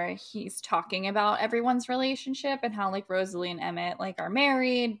 where he's talking about everyone's relationship and how, like, Rosalie and Emmett, like, are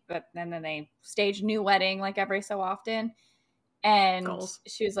married, but then they stage a new wedding, like, every so often. And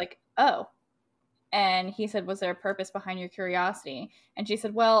she was like, oh. And he said, was there a purpose behind your curiosity? And she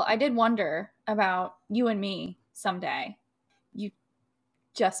said, well, I did wonder about you and me someday. You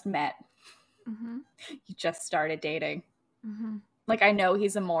just met. You just started dating. Like, I know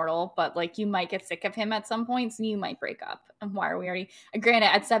he's immortal, but, like, you might get sick of him at some points and you might break up. And why are we already...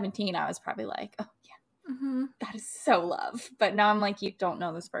 Granted, at 17, I was probably like, oh, yeah, that is so love. But now I'm like, you don't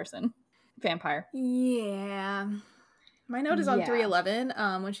know this person. Vampire. Yeah. My note is on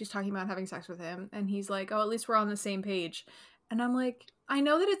 311 when she's talking about having sex with him. And he's like, oh, at least we're on the same page. And I'm like, I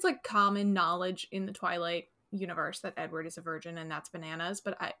know that it's, like, common knowledge in the Twilight universe that Edward is a virgin and that's bananas.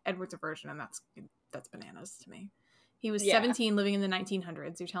 But Edward's a virgin and that's bananas to me. He was 17 living in the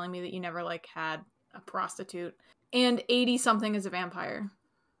 1900s. You're telling me that you never, like, had a prostitute. And 80-something as a vampire.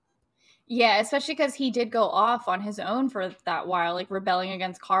 Yeah, especially because he did go off on his own for that while, like, rebelling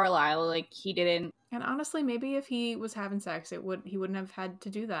against Carlisle. Like, he didn't... And honestly, maybe if he was having sex, he wouldn't have had to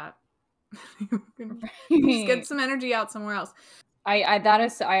do that. Just get some energy out somewhere else. I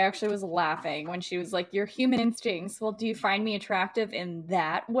actually was laughing when she was like, your human instincts. Well, do you find me attractive in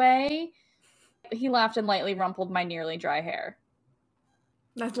that way? He laughed and lightly rumpled my nearly dry hair.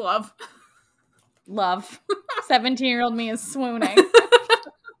 That's love. Love. 17-year-old me is swooning.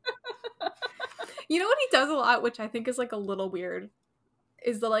 You know what he does a lot, which I think is, like, a little weird,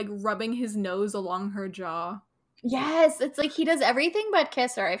 is the, like, rubbing his nose along her jaw. Yes, it's like he does everything but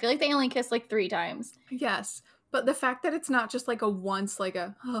kiss her. I feel like they only kiss, like, 3 times. Yes, but the fact that it's not just, like, a once, like,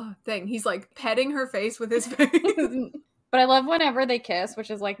 a thing. He's, like, petting her face with his face. But I love whenever they kiss, which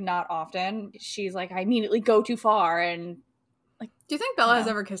is, like, not often. She's like, I immediately go too far, and, like... Do you think Bella has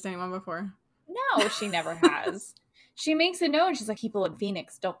ever kissed anyone before? No, she never has. She makes it known. She's like, people in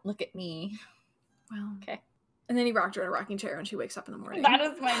Phoenix, don't look at me. Well, okay. And then he rocked her in a rocking chair when she wakes up in the morning. That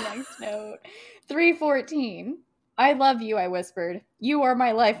is my next note. 314. I love you, I whispered. You are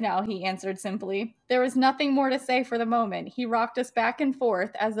my life now, he answered simply. There was nothing more to say for the moment. He rocked us back and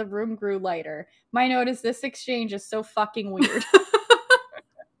forth as the room grew lighter. My note is this exchange is so fucking weird.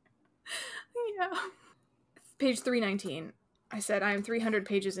 Yeah. Page 319. I said, I am 300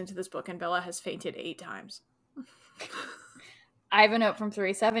 pages into this book and Bella has fainted 8 times. I have a note from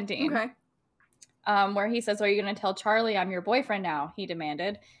 317. Okay. Where he says, "Are you going to tell Charlie I'm your boyfriend now?" He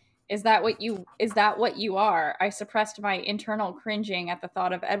demanded. Is that what you are? I suppressed my internal cringing at the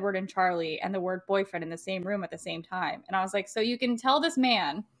thought of Edward and Charlie and the word boyfriend in the same room at the same time. And I was like, so you can tell this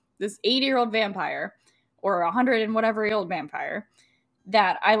man, this 80-year-old vampire, or 100 and whatever year old vampire,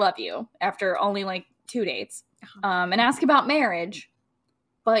 that I love you after only like 2 dates, and ask about marriage,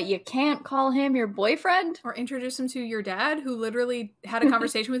 but you can't call him your boyfriend? Or introduce him to your dad, who literally had a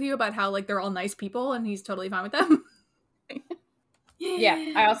conversation with you about how, like, they're all nice people and he's totally fine with them.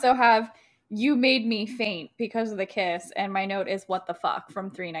 Yeah. I also have, you made me faint because of the kiss, and my note is, what the fuck,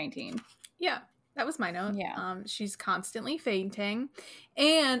 from 319. Yeah, that was my note. Yeah. She's constantly fainting.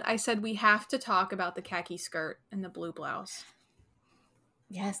 And I said we have to talk about the khaki skirt and the blue blouse.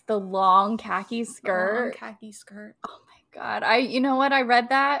 Yes, the long khaki skirt. The long khaki skirt. Oh my god. You know what? I read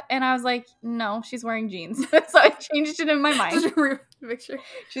that and I was like, no, she's wearing jeans. So I changed it in my mind. Picture.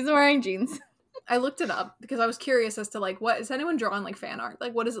 She's wearing jeans. I looked it up because I was curious as to, like, what is anyone drawing, like, fan art?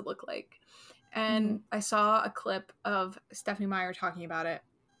 Like, what does it look like? And I saw a clip of Stephanie Meyer talking about it.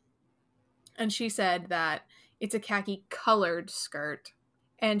 And she said that it's a khaki colored skirt.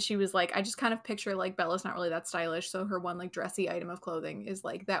 And she was like, I just kind of picture, like, Bella's not really that stylish, so her one, like, dressy item of clothing is,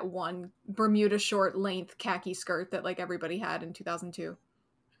 like, that one Bermuda short length khaki skirt that, like, everybody had in 2002.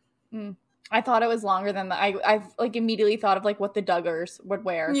 I thought it was longer than that. I like, immediately thought of, like, what the Duggars would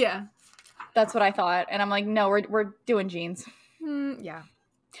wear. Yeah. That's what I thought. And I'm like, no, we're doing jeans. Yeah.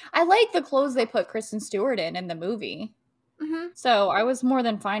 I like the clothes they put Kristen Stewart in the movie. Mm-hmm. So I was more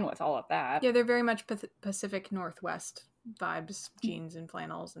than fine with all of that. Yeah, they're very much Pacific Northwest vibes, jeans and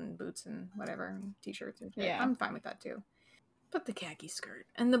flannels and boots and whatever, and t-shirts. Yeah, I'm fine with that too. But the khaki skirt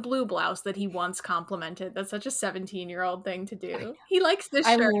and the blue blouse that he once complimented, that's such a 17-year-old thing to do. He likes this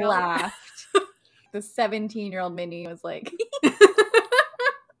shirt. I laughed. The 17-year-old Minnie was like...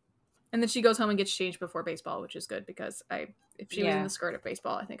 And then she goes home and gets changed before baseball, which is good because if she was in the skirt at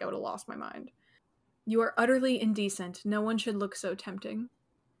baseball, I think I would have lost my mind. You are utterly indecent. No one should look so tempting.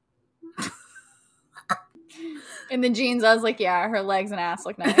 In the jeans, I was like, yeah, her legs and ass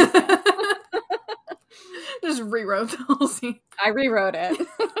look nice. Just rewrote the whole scene. I rewrote it.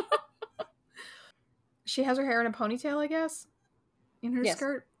 She has her hair in a ponytail, I guess, in her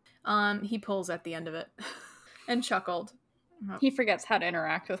skirt. He pulls at the end of it and chuckled. He forgets how to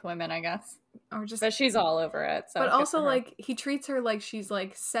interact with women, I guess. Or just, but she's all over it. So but also, like, he treats her like she's,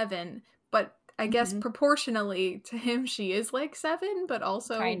 like, 7, but I guess proportionally to him, she is, like, 7, but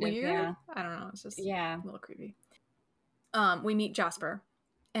also kind weird. Yeah. I don't know. It's just a little creepy. We meet Jasper.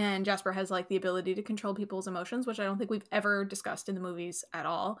 And Jasper has, like, the ability to control people's emotions, which I don't think we've ever discussed in the movies at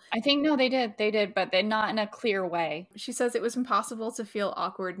all. I think, no, they did, but they're not in a clear way. She says it was impossible to feel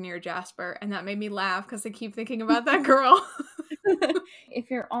awkward near Jasper, and that made me laugh because I keep thinking about that girl.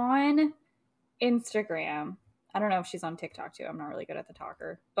 If you're on Instagram, I don't know if she's on TikTok too. I'm not really good at the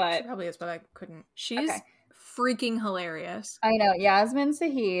talker, but she probably is, but I couldn't. She's freaking hilarious. I know. Yasmin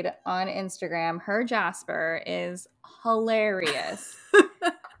Sahid on Instagram, her Jasper is hilarious.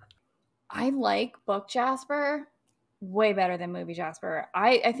 I like book Jasper way better than movie Jasper.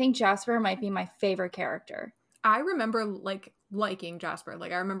 I think Jasper might be my favorite character. I remember, like, liking Jasper.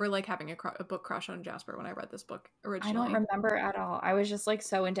 Like, I remember, like, having a book crush on Jasper when I read this book originally. I don't remember at all. I was just, like,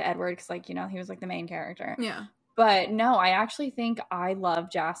 so into Edward because, like, you know, he was, like, the main character. Yeah. But no, I actually think I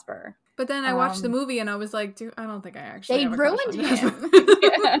love Jasper. But then I watched the movie and I was like, dude, I don't think I actually have a ruined crush on him.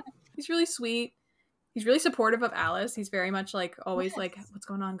 Yeah. He's really sweet. He's really supportive of Alice. He's very much, like, always like, what's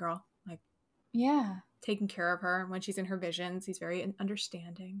going on, girl? Like, taking care of her when she's in her visions. He's very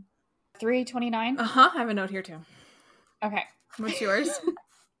understanding. 329? I have a note here too. Okay. What's yours?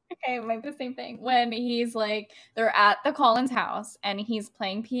 Okay, it might be the same thing. When he's like, they're at the Collins house and he's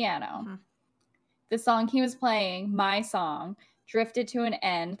playing piano. The song he was playing, My Song, drifted to an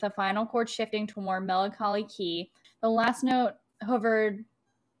end, the final chord shifting to a more melancholy key. The last note hovered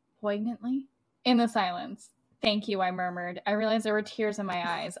poignantly in the silence. Thank you, I murmured. I realized there were tears in my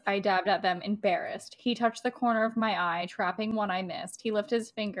eyes. I dabbed at them, embarrassed. He touched the corner of my eye, trapping one I missed. He lifted his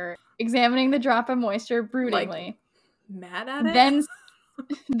finger, examining the drop of moisture broodingly. Like, mad at it?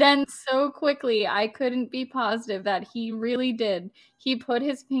 Then so quickly, I couldn't be positive that he really did. He put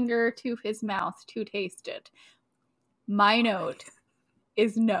his finger to his mouth to taste it. My note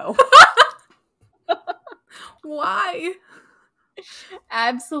is no. Why?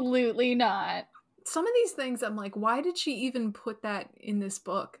 Absolutely not. Some of these things, I'm like, why did she even put that in this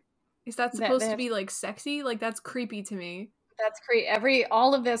book? Is that supposed to be, like, sexy? Like, that's creepy to me. That's creepy.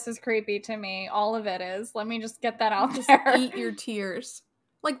 All of this is creepy to me. All of it is. Let me just get that out Just there. eat your tears.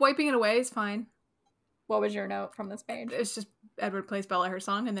 Like, wiping it away is fine. What was your note from this page? It's just Edward plays Bella her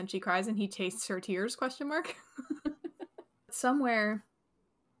song, and then she cries, and he tastes her tears, ? Somewhere,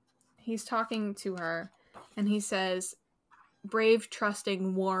 he's talking to her, and he says, brave,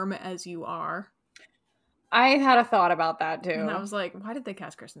 trusting, warm as you are. I had a thought about that, too. And I was like, why did they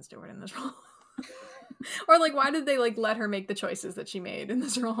cast Kristen Stewart in this role? Or, like, why did they, like, let her make the choices that she made in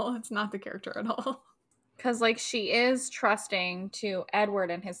this role? It's not the character at all. Because, like, she is trusting to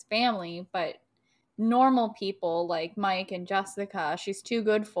Edward and his family, but normal people like Mike and Jessica, she's too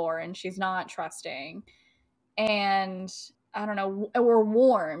good for, and she's not trusting. And, I don't know, we're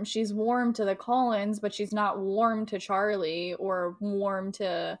warm. She's warm to the Collins, but she's not warm to Charlie or warm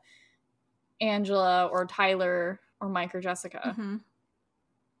to Angela or Tyler or Mike or Jessica. Mm-hmm.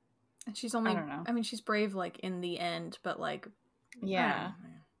 And she's only, I don't know. I mean, she's brave, like, in the end, but, like, Yeah.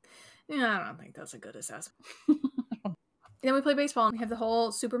 I don't think that's a good assessment. Then we play baseball, and we have the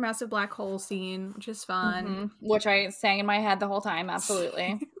whole supermassive black hole scene, which is fun. Mm-hmm. Which I sang in my head the whole time,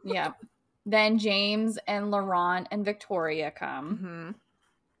 absolutely. Yeah. Then James and Laurent and Victoria come.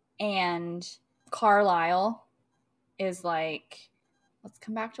 Mm-hmm. And Carlisle is like, let's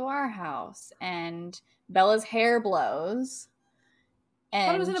come back to our house. And Bella's hair blows. And I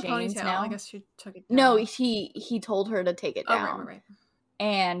thought it was in a James ponytail. now, I guess she took it down. No, he told her to take it down. Right.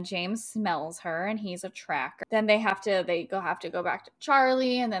 And James smells her, and he's a tracker. Then they have to go back to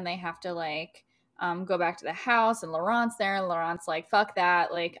Charlie, and then they have to, like, go back to the house, and Laurent's there, and Laurent's like, fuck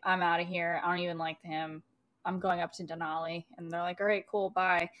that, like, I'm out of here. I don't even like him. I'm going up to Denali. And they're like, all right, cool,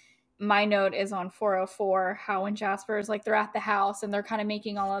 bye. My note is on 404, how when Jasper's, like, they're at the house, and they're kind of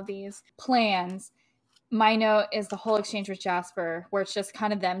making all of these plans. My note is the whole exchange with Jasper, where it's just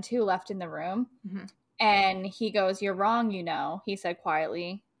kind of them two left in the room. Mm-hmm. And he goes, you're wrong, you know, he said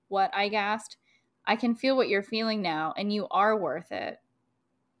quietly. What? I gasped. I can feel what you're feeling now, and you are worth it.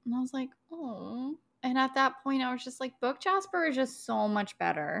 And I was like, oh. And at that point, I was just like, Book Jasper is just so much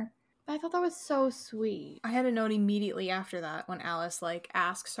better. But I thought that was so sweet. I had a note immediately after that when Alice, like,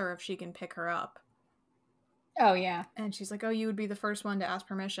 asks her if she can pick her up. Oh, yeah. And she's like, oh, you would be the first one to ask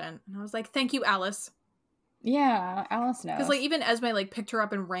permission. And I was like, thank you, Alice. Yeah, Alice knows. Because, like, even Esme, like, picked her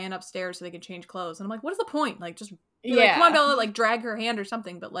up and ran upstairs so they could change clothes. And I'm like, what is the point? Like, just like, come on, Bella, like, drag her hand or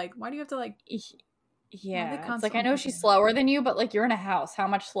something. But, like, why do you have to, like... Yeah, it's like, I know she's slower than you, but, like, you're in a house. How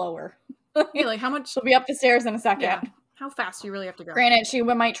much slower? Yeah, like, how much... She'll be up the stairs in a second. Yeah. How fast do you really have to go? Granted, she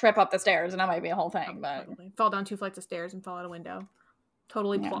might trip up the stairs, and that might be a whole thing, but... Totally. Fall down 2 flights of stairs and fall out a window.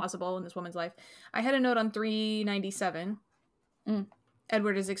 Totally plausible in this woman's life. I had a note on 397.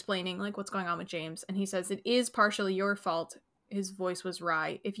 Edward is explaining, like, what's going on with James, and he says, it is partially your fault. His voice was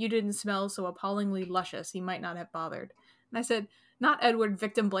wry. If you didn't smell so appallingly luscious, he might not have bothered. And I said, not Edward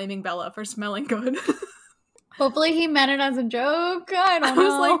victim-blaming Bella for smelling good. Hopefully he meant it as a joke. I don't know. I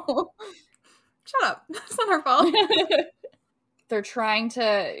was like, shut up. It's not her fault. They're trying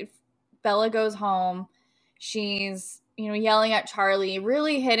to... Bella goes home. She's, yelling at Charlie,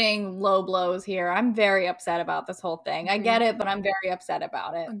 really hitting low blows here. I'm very upset about this whole thing. I get it, but I'm very upset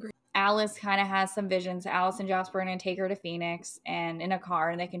about it. Agreed. Alice kind of has some visions. Alice and Jasper are going to take her to Phoenix and in a car,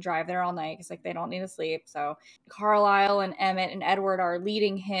 and they can drive there all night because, like, they don't need to sleep. So Carlisle and Emmett and Edward are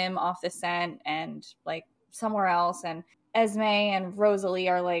leading him off the scent and, like, somewhere else. And Esme and Rosalie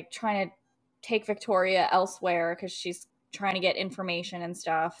are, like, trying to take Victoria elsewhere because she's trying to get information and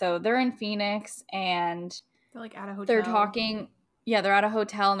stuff. So they're in Phoenix, and they're, like, at a hotel. They're talking... Yeah, they're at a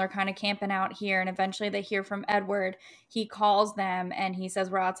hotel and they're kind of camping out here. And eventually they hear from Edward. He calls them and he says,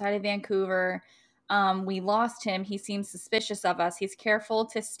 we're outside of Vancouver. We lost him. He seems suspicious of us. He's careful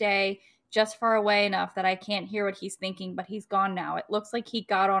to stay just far away enough that I can't hear what he's thinking, but he's gone now. It looks like he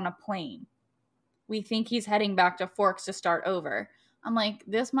got on a plane. We think he's heading back to Forks to start over. I'm like,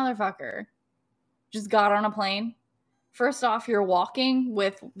 this motherfucker just got on a plane. First off, you're walking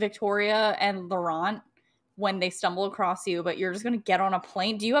with Victoria and Laurent when they stumble across you, but you're just going to get on a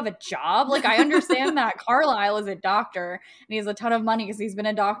plane. Do you have a job? Like, I understand that Carlisle is a doctor and he has a ton of money because he's been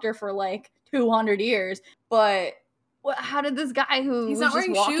a doctor for like 200 years. But how did this guy who he's was not just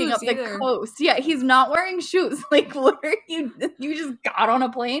walking up either. the coast? Yeah, he's not wearing shoes. Like, what are you? You just got on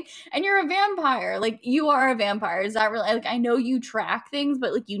a plane and you're a vampire. Like, you are a vampire. Is that really, like, I know you track things,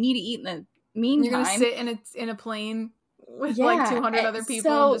 but like, you need to eat in the meantime. You're going to sit in a plane with like 200 other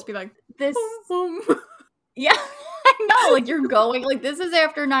people and just be like, this. Boom, boom. Yeah, I know. Like, you're going, like, this is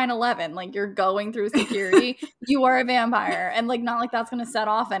after 9/11. Like, you're going through security. You are a vampire. And, like, not like that's going to set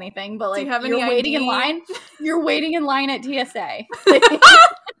off anything, but, like, you're waiting in line. You're waiting in line at TSA.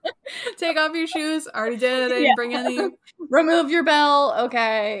 Take off your shoes. Already did. I didn't bring any. Remove your bell.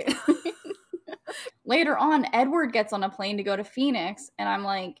 Okay. Later on, Edward gets on a plane to go to Phoenix, and I'm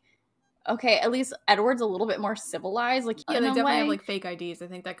like, okay, at least Edward's a little bit more civilized. Like, yeah, in they a definitely way. have like fake IDs. I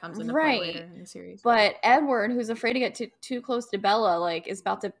think that comes into play later in the series. But Edward, who's afraid to get too close to Bella, like, is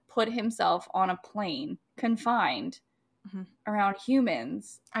about to put himself on a plane, confined around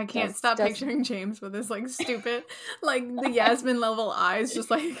humans. I can't stop picturing James with his like stupid, like the Yasmin level eyes, just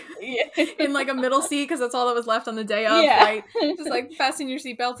like in like a middle seat because that's all that was left on the day of flight. Just like fasten your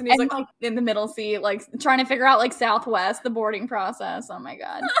seatbelts, and he's like in the middle seat, like trying to figure out like Southwest, the boarding process. Oh my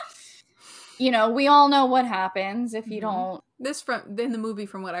god. You know, we all know what happens if you don't. This in the movie,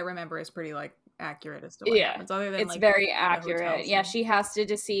 from what I remember, is pretty like accurate as to what happens. Other than it's very accurate. Yeah, she has to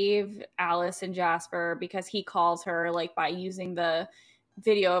deceive Alice and Jasper because he calls her like by using the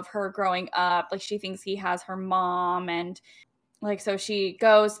video of her growing up. Like she thinks he has her mom, and like so she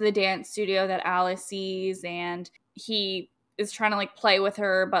goes to the dance studio that Alice sees, and he is trying to like play with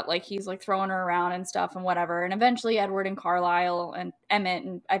her, but like he's like throwing her around and stuff and whatever. And eventually Edward and Carlisle and Emmett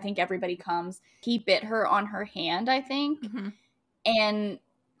and I think everybody comes. He bit her on her hand, I think. And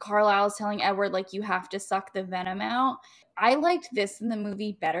Carlisle's telling Edward, like, you have to suck the venom out. I liked this in the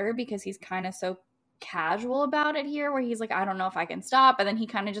movie better because he's kind of so casual about it here, where he's like, I don't know if I can stop. And then he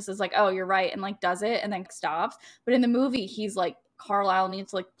kind of just is like, oh, you're right. And like does it and then stops. But in the movie, he's like, Carlisle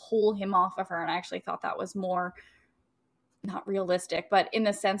needs to like pull him off of her. And I actually thought that was more not realistic, but in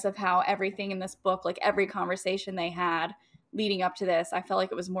the sense of how everything in this book, like every conversation they had leading up to this, I felt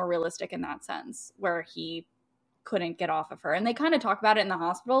like it was more realistic in that sense, where he couldn't get off of her. And they kind of talk about it in the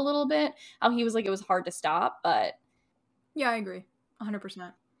hospital a little bit, how he was like, it was hard to stop, but yeah, I agree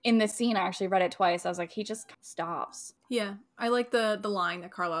 100%. In this scene, I actually read it twice. I was like, he just stops. Yeah, I like the line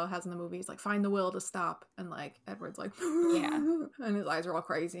that Carlisle has in the movie. He's like, find the will to stop, and like Edward's like, yeah, and his eyes are all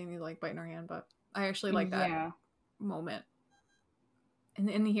crazy and he's like biting her hand. But I actually like that moment. And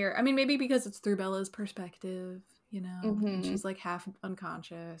in here, I mean, maybe because it's through Bella's perspective, you know, and she's like half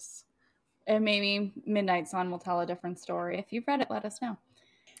unconscious. And maybe Midnight Sun will tell a different story. If you've read it, let us know.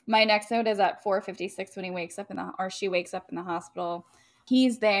 My next note is at 4:56 when he wakes up she wakes up in the hospital.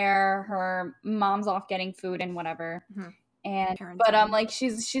 He's there. Her mom's off getting food and whatever. And like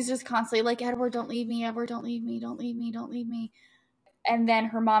she's just constantly like, Edward, don't leave me. Edward, don't leave me. Don't leave me. Don't leave me. And then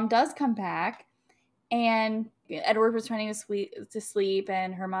her mom does come back, and Edward was trying to sleep,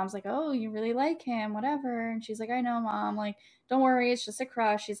 and her mom's like, oh, you really like him, whatever. And she's like, I know, Mom. Like, don't worry, it's just a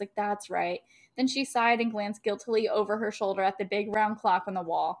crush. She's like, that's right. Then she sighed and glanced guiltily over her shoulder at the big round clock on the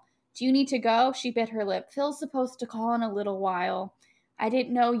wall. Do you need to go? She bit her lip. Phil's supposed to call in a little while. I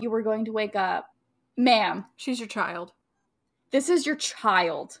didn't know you were going to wake up. Ma'am. She's your child. This is your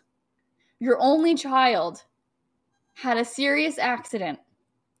child. Your only child had a serious accident.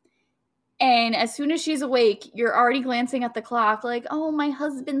 And as soon as she's awake, you're already glancing at the clock like, oh, my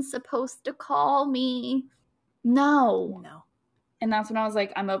husband's supposed to call me. No. And that's when I was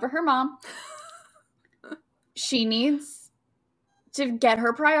like, I'm over her mom. She needs to get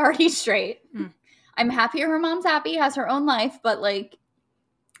her priorities straight. I'm happy her mom's happy, has her own life, but like...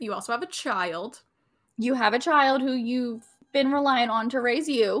 You also have a child. You have a child who you've been reliant on to raise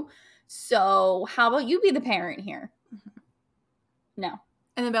you. So how about you be the parent here? No.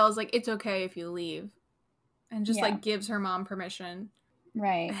 And then Bella's like, it's okay if you leave. And just, like, gives her mom permission.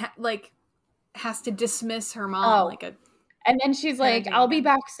 Right. Has to dismiss her mom like a... And then she's like, I'll be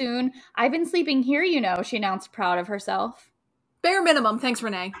back soon. I've been sleeping here, you know, she announced, proud of herself. Bare minimum. Thanks,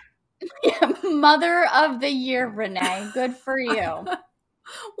 Renee. Yeah, Mother of the Year, Renee. Good for you.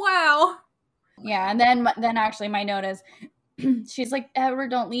 Wow. Yeah, and then actually my note is, she's like,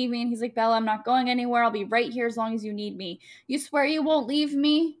 Edward, don't leave me. And he's like, Bella, I'm not going anywhere. I'll be right here as long as you need me. You swear you won't leave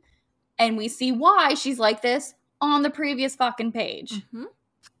me? And we see why she's like this on the previous fucking page.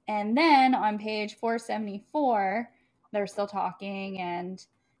 And then on page 474, they're still talking, and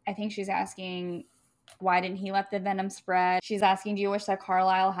I think she's asking, why didn't he let the venom spread? She's asking, do you wish that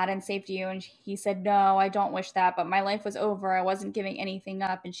Carlisle hadn't saved you? And he said, no, I don't wish that, but my life was over. I wasn't giving anything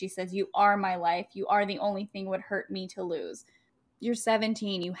up. And she says, you are my life. You are the only thing would hurt me to lose. You're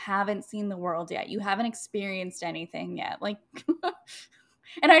 17. You haven't seen the world yet. You haven't experienced anything yet. Like,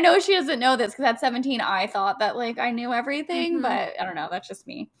 and I know she doesn't know this because at 17, I thought that like I knew everything, but I don't know. That's just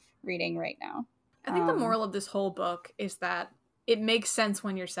me reading right now. I think the moral of this whole book is that it makes sense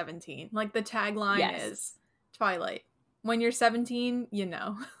when you're 17. Like, the tagline is Twilight. When you're 17, you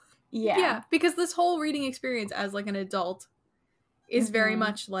know. Yeah, because this whole reading experience as, like, an adult is very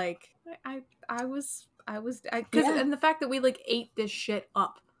much like, and the fact that we, like, ate this shit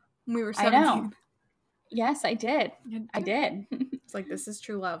up when we were 17. I know. Yes, I did. I did. It's like, this is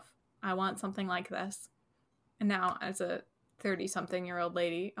true love. I want something like this. And now, as a 30-something-year-old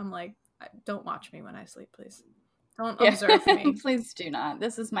lady, I'm like, don't watch me when I sleep, please. Don't observe me. Please do not.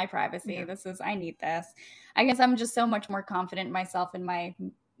 This is my privacy. Yeah. I need this. I guess I'm just so much more confident in myself and my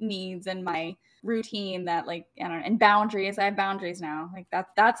needs and my routine that, like, I don't know, and boundaries. I have boundaries now. Like,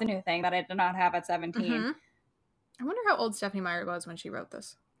 that's a new thing that I did not have at 17. Mm-hmm. I wonder how old Stephenie Meyer was when she wrote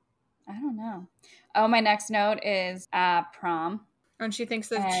this. I don't know. Oh, my next note is prom. And she thinks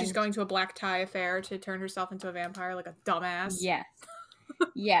that she's going to a black tie affair to turn herself into a vampire like a dumbass. Yes.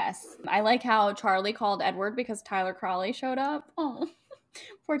 Yes. I like how Charlie called Edward because Tyler Crawley showed up. Oh,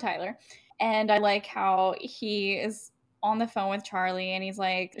 poor Tyler. And I like how he is on the phone with Charlie and he's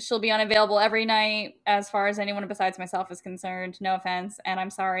like, she'll be unavailable every night as far as anyone besides myself is concerned. No offense. And I'm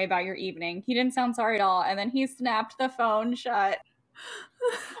sorry about your evening. He didn't sound sorry at all. And then he snapped the phone shut.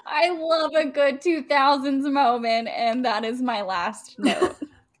 I love a good 2000s moment. And that is my last note.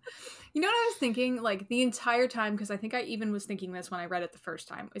 You know what I was thinking, like, the entire time, because I think I even was thinking this when I read it the first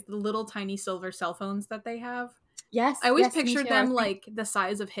time, is the little tiny silver cell phones that they have. Yes. I always pictured them, like, the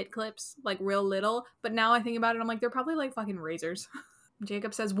size of hit clips, like, real little, but now I think about it, I'm like, they're probably, like, fucking razors.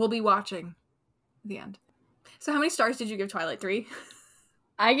 Jacob says, we'll be watching. The end. So how many stars did you give Twilight? 3?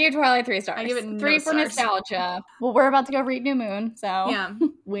 I gave Twilight 3 stars. I give it 3 for nostalgia. Well, we're about to go read New Moon, so yeah.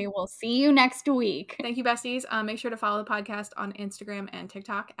 We will see you next week. Thank you, besties. Make sure to follow the podcast on Instagram and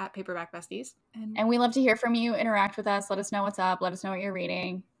TikTok at Paperback Besties. And we love to hear from you. Interact with us. Let us know what's up. Let us know what you're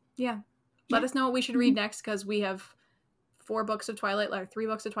reading. Yeah. Let us know what we should read next, because we have 3 books of Twilight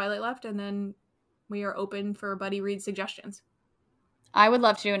left, and then we are open for buddy read suggestions. I would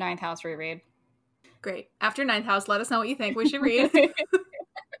love to do a 9th House reread. Great. After 9th House, let us know what you think we should read.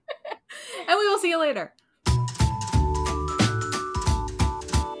 And we will see you later.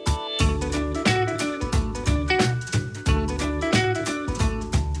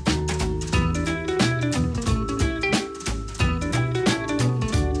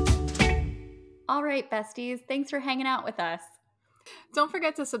 All right, besties. Thanks for hanging out with us. Don't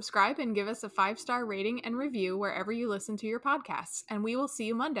forget to subscribe and give us a 5-star rating and review wherever you listen to your podcasts. And we will see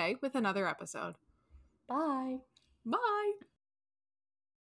you Monday with another episode. Bye. Bye.